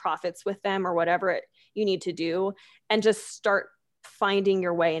 split profits with them or whatever you need to do, and just start finding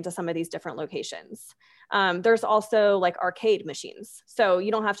your way into some of these different locations. There's also like arcade machines. So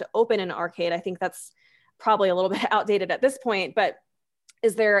you don't have to open an arcade. I think that's probably a little bit outdated at this point, but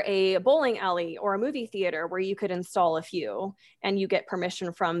is there a bowling alley or a movie theater where you could install a few and you get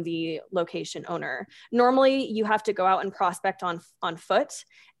permission from the location owner? Normally, you have to go out and prospect on foot,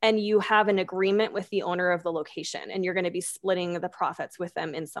 and you have an agreement with the owner of the location, and you're going to be splitting the profits with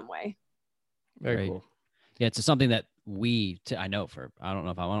them in some way. Very cool. Yeah, it's something that I don't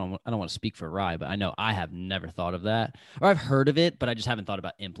want to speak for Rye, but I know I have never thought of that, or I've heard of it, but I just haven't thought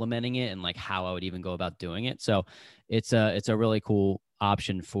about implementing it and like how I would even go about doing it. So it's a really cool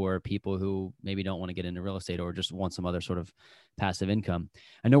option for people who maybe don't want to get into real estate or just want some other sort of passive income.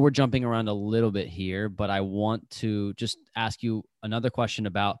 I know we're jumping around a little bit here, but I want to just ask you another question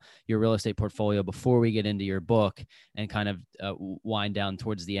about your real estate portfolio before we get into your book and kind of wind down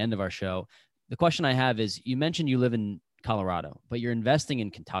towards the end of our show. The question I have is, you mentioned you live in Colorado, but you're investing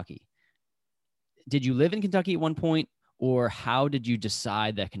in Kentucky. Did you live in Kentucky at one point, or how did you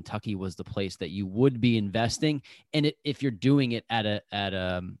decide that Kentucky was the place that you would be investing? And if you're doing it at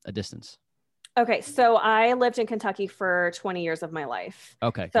a distance? Okay. So I lived in Kentucky for 20 years of my life.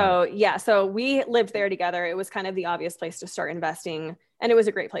 Okay. So yeah, so we lived there together. It was kind of the obvious place to start investing, and it was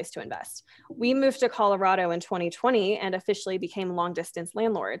a great place to invest. We moved to Colorado in 2020 and officially became long distance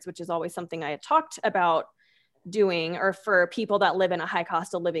landlords, which is always something I had talked about doing, or for people that live in a high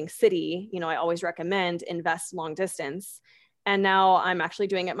cost of living city, I always recommend invest long distance. And now I'm actually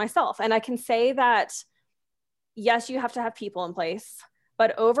doing it myself. And I can say that, yes, you have to have people in place,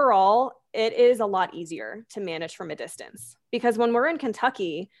 but overall, it is a lot easier to manage from a distance, because when we're in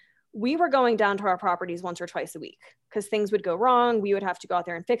Kentucky, we were going down to our properties once or twice a week because things would go wrong. We would have to go out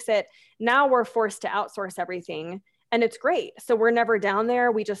there and fix it. Now we're forced to outsource everything, and it's great. So we're never down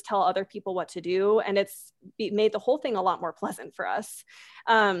there. We just tell other people what to do, and it's made the whole thing a lot more pleasant for us.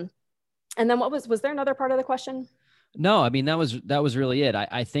 And then was there another part of the question? No, I mean, that was really it.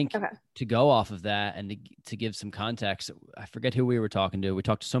 I think okay. To go off of that and to give some context, I forget who we were talking to. We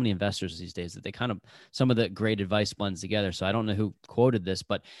talked to so many investors these days that some of the great advice blends together. So I don't know who quoted this,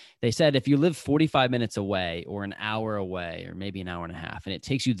 but they said, if you live 45 minutes away or an hour away, or maybe an hour and a half, and it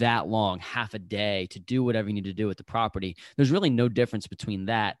takes you that long, half a day to do whatever you need to do at the property, there's really no difference between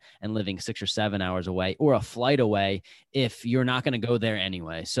that and living 6 or 7 hours away or a flight away if you're not going to go there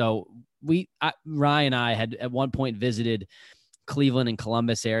anyway. So Rye and I had at one point visited Cleveland and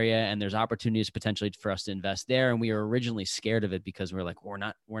Columbus area, and there's opportunities potentially for us to invest there. And we were originally scared of it because we're like, we're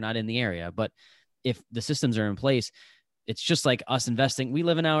not in the area. But if the systems are in place, it's just like us investing. We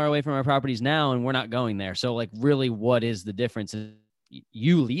live an hour away from our properties now, and we're not going there. So like, really, what is the difference?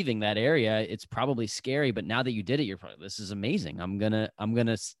 You leaving that area, it's probably scary, but now that you did it, you're probably, this is amazing. I'm gonna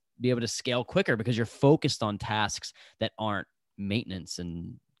be able to scale quicker because you're focused on tasks that aren't maintenance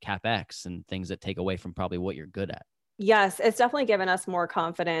and CapEx and things that take away from probably what you're good at. Yes, it's definitely given us more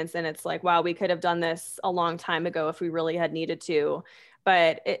confidence. And it's like, wow, we could have done this a long time ago if we really had needed to.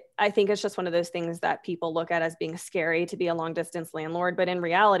 But I think it's just one of those things that people look at as being scary to be a long distance landlord. But in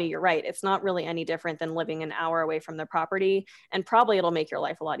reality, you're right. It's not really any different than living an hour away from the property. And probably it'll make your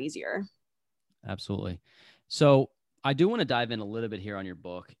life a lot easier. Absolutely. So I do want to dive in a little bit here on your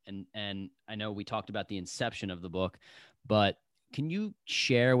book. And I know we talked about the inception of the book, but can you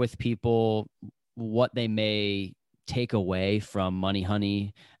share with people what they may take away from Money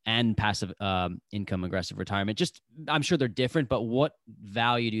Honey and Passive Income Aggressive Retirement? Just, I'm sure they're different, but what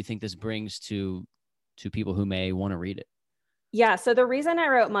value do you think this brings to people who may want to read it? Yeah. So the reason I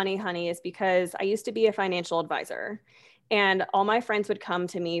wrote Money Honey is because I used to be a financial advisor, and all my friends would come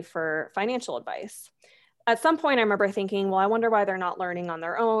to me for financial advice. At some point, I remember thinking, well, I wonder why they're not learning on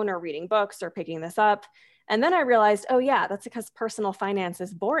their own or reading books or picking this up. And then I realized, oh yeah, that's because personal finance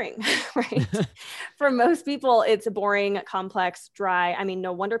is boring, right? For most people, it's boring, complex, dry. I mean,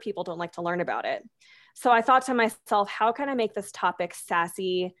 no wonder people don't like to learn about it. So I thought to myself, how can I make this topic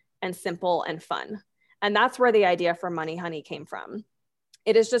sassy and simple and fun? And that's where the idea for Money Honey came from.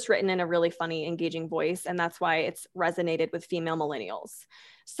 It is just written in a really funny, engaging voice. And that's why it's resonated with female millennials.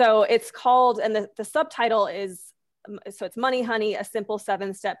 So it's called, and the subtitle is, so it's Money Honey, a simple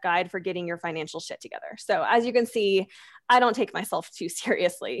 7-step guide for getting your financial shit together. So as you can see, I don't take myself too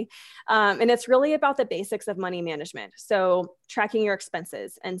seriously. And it's really about the basics of money management. So tracking your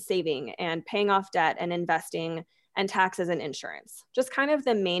expenses and saving and paying off debt and investing and taxes and insurance, just kind of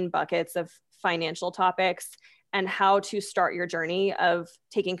the main buckets of financial topics and how to start your journey of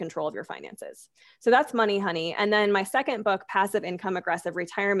taking control of your finances. So that's Money Honey. And then my second book, Passive Income Aggressive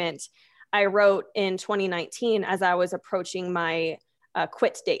Retirement, I wrote in 2019 as I was approaching my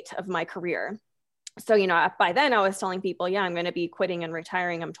quit date of my career. So, you know, by then I was telling people, yeah, I'm going to be quitting and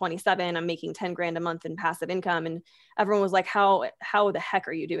retiring. I'm 27. I'm making 10 grand a month in passive income. And everyone was like, how the heck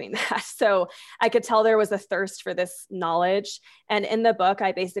are you doing that? So I could tell there was a thirst for this knowledge. And in the book,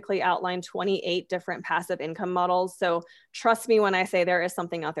 I basically outlined 28 different passive income models. So trust me when I say there is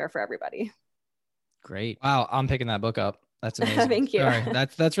something out there for everybody. Great. Wow. I'm picking that book up. That's amazing. Thank you. All right.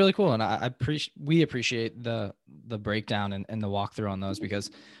 That's really cool. And we appreciate the breakdown and the walkthrough on those,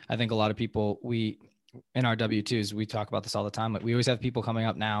 because I think a lot of people, in our W-2s, we talk about this all the time. Like, we always have people coming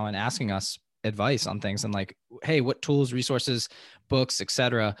up now and asking us advice on things and like, hey, what tools, resources, books,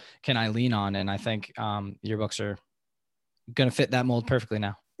 etc. can I lean on? And I think your books are going to fit that mold perfectly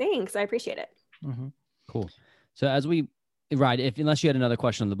now. Thanks. I appreciate it. Mm-hmm. Cool. So unless you had another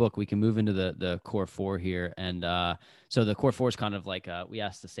question on the book, we can move into the core 4 here. And so the core 4 is kind of like, we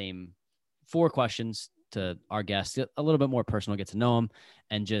ask the same 4 questions to our guests, a little bit more personal, get to know them,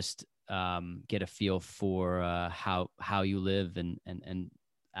 and just get a feel for how you live and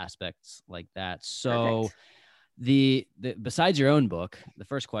aspects like that. So besides your own book, the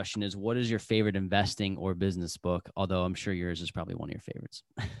first question is, what is your favorite investing or business book? Although I'm sure yours is probably one of your favorites.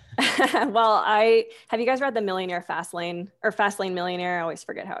 Well, have you guys read The Millionaire Fastlane or Fastlane Millionaire? I always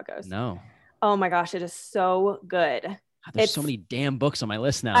forget how it goes. No. Oh my gosh, it is so good. There's so many damn books on my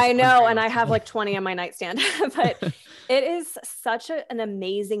list now. I know. And I have like 20 on my nightstand, but it is such an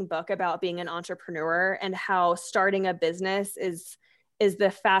amazing book about being an entrepreneur and how starting a business is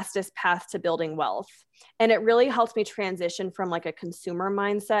the fastest path to building wealth. And it really helps me transition from like a consumer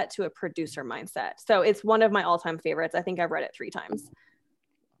mindset to a producer mindset. So it's one of my all-time favorites. I think I've read it 3 times.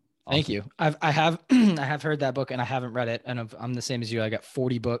 Thank you. I have heard that book and I haven't read it. And I'm the same as you. I got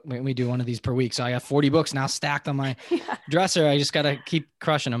 40 books. We do one of these per week. So I got 40 books now stacked on my dresser. I just got to keep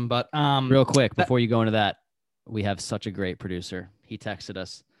crushing them. But real quick, before you go into that, we have such a great producer. He texted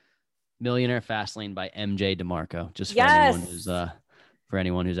us, Millionaire Fastlane by MJ DeMarco, just for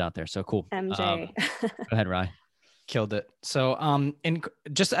anyone who's out there. So cool. MJ. Go ahead, Rye. Killed it. So, and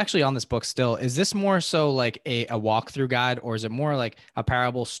just actually on this book still, is this more so like a walkthrough guide, or is it more like a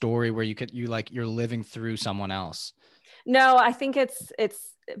parable story where you're living through someone else? No, I think it's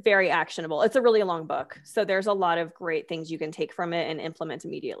very actionable. It's a really long book. So there's a lot of great things you can take from it and implement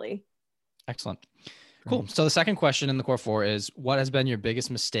immediately. Excellent. Cool. So the second question in the core 4 is, what has been your biggest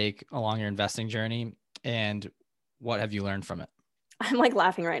mistake along your investing journey, and what have you learned from it? I'm like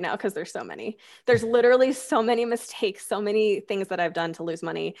laughing right now because there's so many. There's literally so many mistakes, so many things that I've done to lose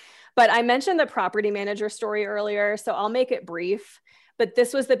money. But I mentioned the property manager story earlier, so I'll make it brief. But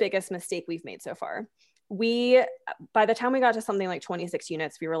this was the biggest mistake we've made so far. By the time we got to something like 26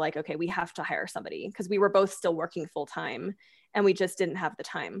 units, we were like, okay, we have to hire somebody, because we were both still working full time and we just didn't have the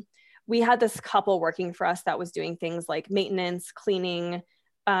time. We had this couple working for us that was doing things like maintenance, cleaning,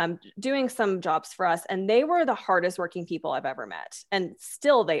 doing some jobs for us. And they were the hardest working people I've ever met. And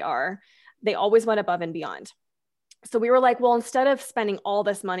still they are. They always went above and beyond. So we were like, well, instead of spending all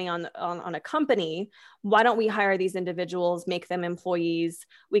this money on a company, why don't we hire these individuals, make them employees?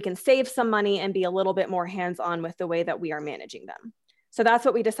 We can save some money and be a little bit more hands-on with the way that we are managing them. So that's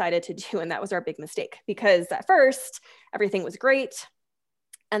what we decided to do. And that was our big mistake, because at first everything was great.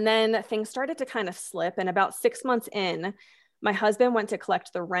 And then things started to kind of slip. And about 6 months in, my husband went to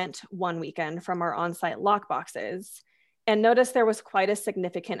collect the rent one weekend from our on-site lock boxes and noticed there was quite a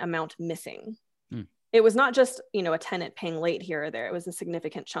significant amount missing. It was not just, a tenant paying late here or there. It was a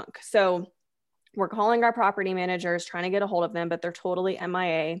significant chunk. So we're calling our property managers, trying to get a hold of them, but they're totally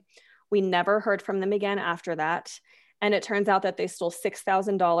MIA. We never heard from them again after that. And it turns out that they stole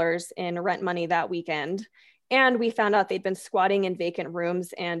 $6,000 in rent money that weekend. And we found out they'd been squatting in vacant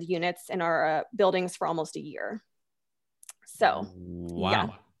rooms and units in our buildings for almost a year. So, wow. Yeah.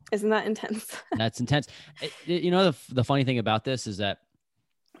 Isn't that intense? That's intense. The funny thing about this is that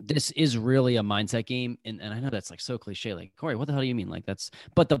this is really a mindset game. And I know that's like so cliche, like, Corey, what the hell do you mean? Like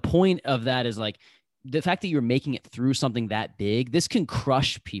but the point of that is like the fact that you're making it through something that big, this can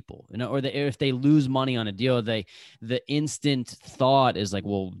crush people, or if they lose money on a deal, the instant thought is like,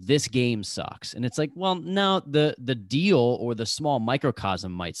 well, this game sucks. And it's like, well, no, the deal or the small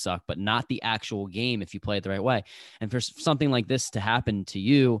microcosm might suck, but not the actual game if you play it the right way. And for something like this to happen to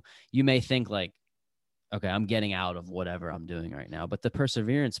you, you may think like, okay, I'm getting out of whatever I'm doing right now. But the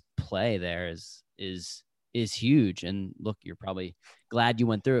perseverance play there is huge. And look, you're probably glad you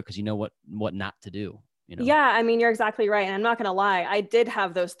went through it because you know what not to do. Yeah, I mean, you're exactly right. And I'm not going to lie. I did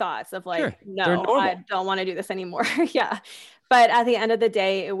have those thoughts of like, sure, no, I don't want to do this anymore. Yeah. But at the end of the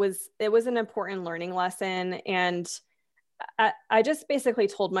day, it was an important learning lesson. And I just basically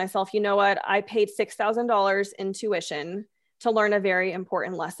told myself, you know what, I paid $6,000 in tuition to learn a very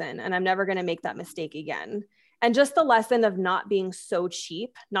important lesson. And I'm never going to make that mistake again. And just the lesson of not being so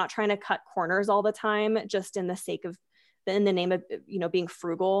cheap, not trying to cut corners all the time, just in the name of, being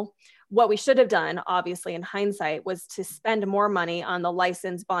frugal. What we should have done, obviously, in hindsight, was to spend more money on the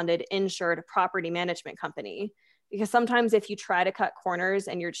licensed, bonded, insured property management company. Because sometimes if you try to cut corners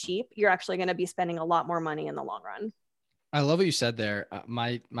and you're cheap, you're actually going to be spending a lot more money in the long run. I love what you said there.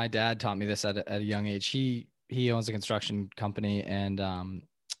 My dad taught me this at a young age. He owns a construction company and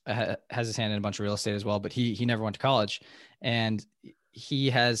has his hand in a bunch of real estate as well, but he never went to college. And he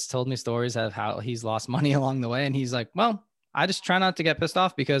has told me stories of how he's lost money along the way. And he's like, well, I just try not to get pissed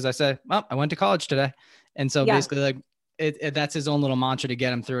off because I say, well, I went to college today. And so basically like that's his own little mantra to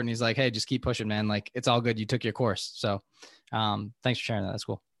get him through. And he's like, hey, just keep pushing, man. Like it's all good. You took your course. So thanks for sharing that. That's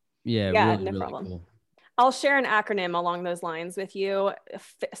cool. Yeah, really, no problem. Cool. I'll share an acronym along those lines with you.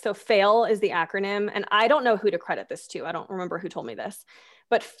 So FAIL is the acronym, and I don't know who to credit this to. I don't remember who told me this,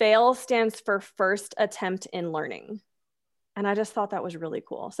 but FAIL stands for first attempt in learning. And I just thought that was really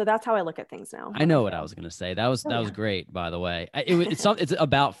cool. So that's how I look at things now. I know what I was going to say. That was great, by the way. It's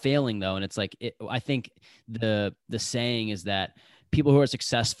about failing though. And it's like, I think the saying is that people who are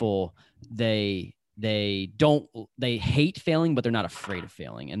successful, they hate failing, but they're not afraid of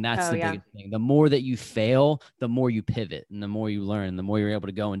failing. And that's biggest thing. The more that you fail, the more you pivot and the more you learn, the more you're able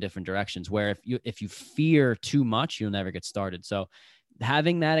to go in different directions, where if you fear too much, you'll never get started. So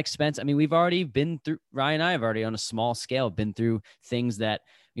having that expense, I mean, we've already been through, Ryan and I have already on a small scale been through things that,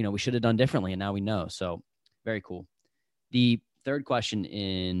 we should have done differently. And now we know. So very cool. The third question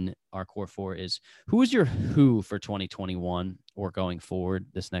in our core 4 is, who is your who for 2021 or going forward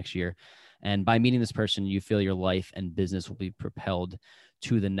this next year? And by meeting this person, you feel your life and business will be propelled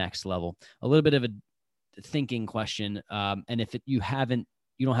to the next level. A little bit of a thinking question. And if you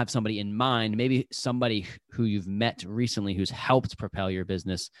don't have somebody in mind, maybe somebody who you've met recently who's helped propel your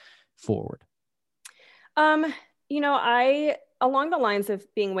business forward. I, along the lines of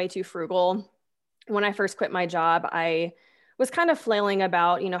being way too frugal, when I first quit my job, I was kind of flailing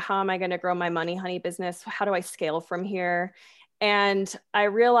about, how am I going to grow my Money Honey business? How do I scale from here? And I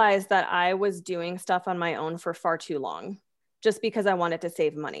realized that I was doing stuff on my own for far too long, just because I wanted to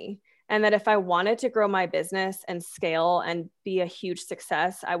save money. And that if I wanted to grow my business and scale and be a huge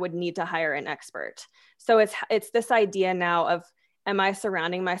success, I would need to hire an expert. So it's this idea now of, am I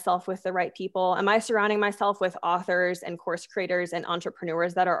surrounding myself with the right people? Am I surrounding myself with authors and course creators and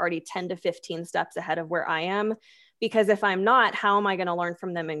entrepreneurs that are already 10 to 15 steps ahead of where I am? Because if I'm not, how am I going to learn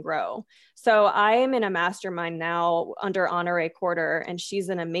from them and grow? So I am in a mastermind now under Honore Corder, and she's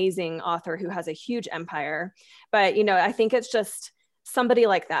an amazing author who has a huge empire. But, I think it's just somebody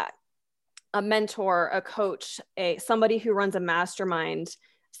like that, a mentor, a coach, somebody who runs a mastermind,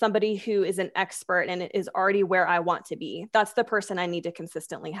 somebody who is an expert and is already where I want to be. That's the person I need to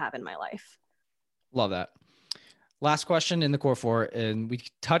consistently have in my life. Love that. Last question in the core four, and we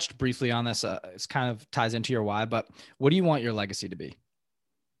touched briefly on this. It's kind of ties into your why, but what do you want your legacy to be?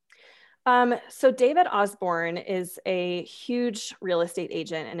 So David Osborne is a huge real estate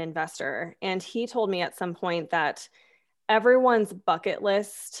agent and investor. And he told me at some point that everyone's bucket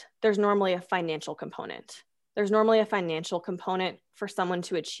list, there's normally a financial component. There's normally a financial component for someone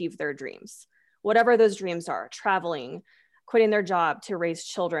to achieve their dreams, whatever those dreams are: traveling, quitting their job to raise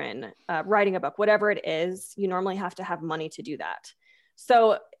children, writing a book, whatever it is. You normally have to have money to do that.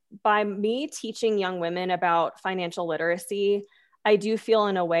 So by me teaching young women about financial literacy, I do feel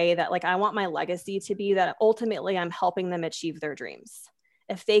in a way that like I want my legacy to be that ultimately I'm helping them achieve their dreams.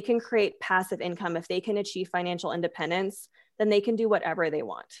 If they can create passive income, if they can achieve financial independence, then they can do whatever they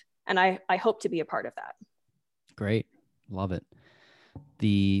want. And I hope to be a part of that. Great. Love it.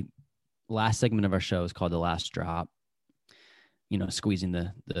 The last segment of our show is called The Last Drop. You know, squeezing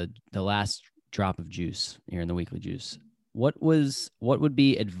the last drop of juice here in the Weekly Juice. What would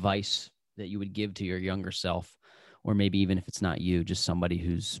be advice that you would give to your younger self, or maybe even if it's not you, just somebody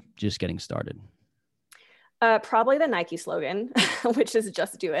who's just getting started? Probably the Nike slogan, which is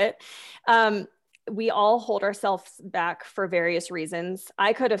just do it. We all hold ourselves back for various reasons.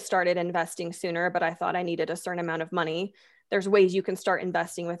 I could have started investing sooner, but I thought I needed a certain amount of money. There's ways you can start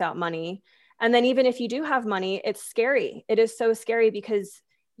investing without money. And then even if you do have money, it's scary. It is so scary because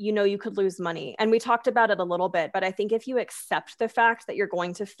you know you could lose money. And we talked about it a little bit, but I think if you accept the fact that you're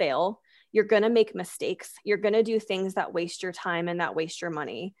going to fail, you're going to make mistakes, you're going to do things that waste your time and that waste your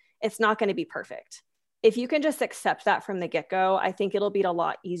money, it's not going to be perfect. If you can just accept that from the get-go, I think it'll be a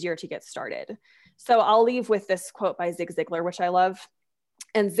lot easier to get started. So I'll leave with this quote by Zig Ziglar, which I love.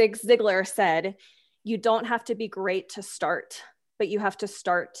 And Zig Ziglar said, "You don't have to be great to start, but you have to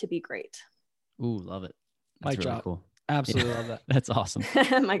start to be great." Ooh, love it. That's Mic really drop. cool. Absolutely love that. That's awesome.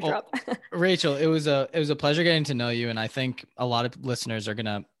 Mic drop. Rachel, it was a pleasure getting to know you. And I think a lot of listeners are going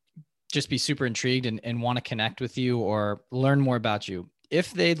to just be super intrigued and want to connect with you or learn more about you.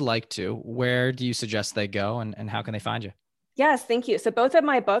 If they'd like to, where do you suggest they go and how can they find you? Yes, thank you. So both of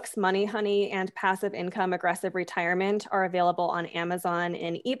my books, Money Honey and Passive Income Aggressive Retirement, are available on Amazon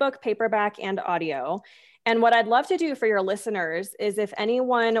in ebook, paperback, and audio. And what I'd love to do for your listeners is if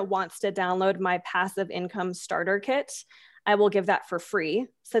anyone wants to download my Passive Income Starter Kit, I will give that for free.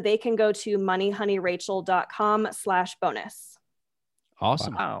 So they can go to moneyhoneyrachel.com/bonus.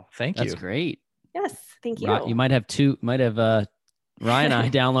 Awesome. Wow. Thank you. That's great. Yes, thank you. You might have Ryan and I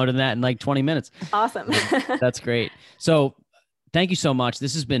downloaded that in like 20 minutes. Awesome. That's great. So thank you so much.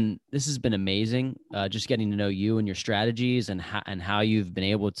 This has been amazing. Just getting to know you and your strategies and how you've been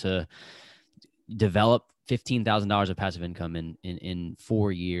able to develop $15,000 of passive income in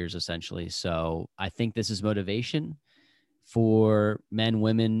 4 years, essentially. So I think this is motivation for men,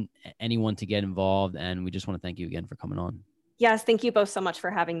 women, anyone to get involved. And we just want to thank you again for coming on. Yes, thank you both so much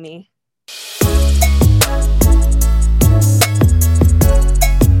for having me.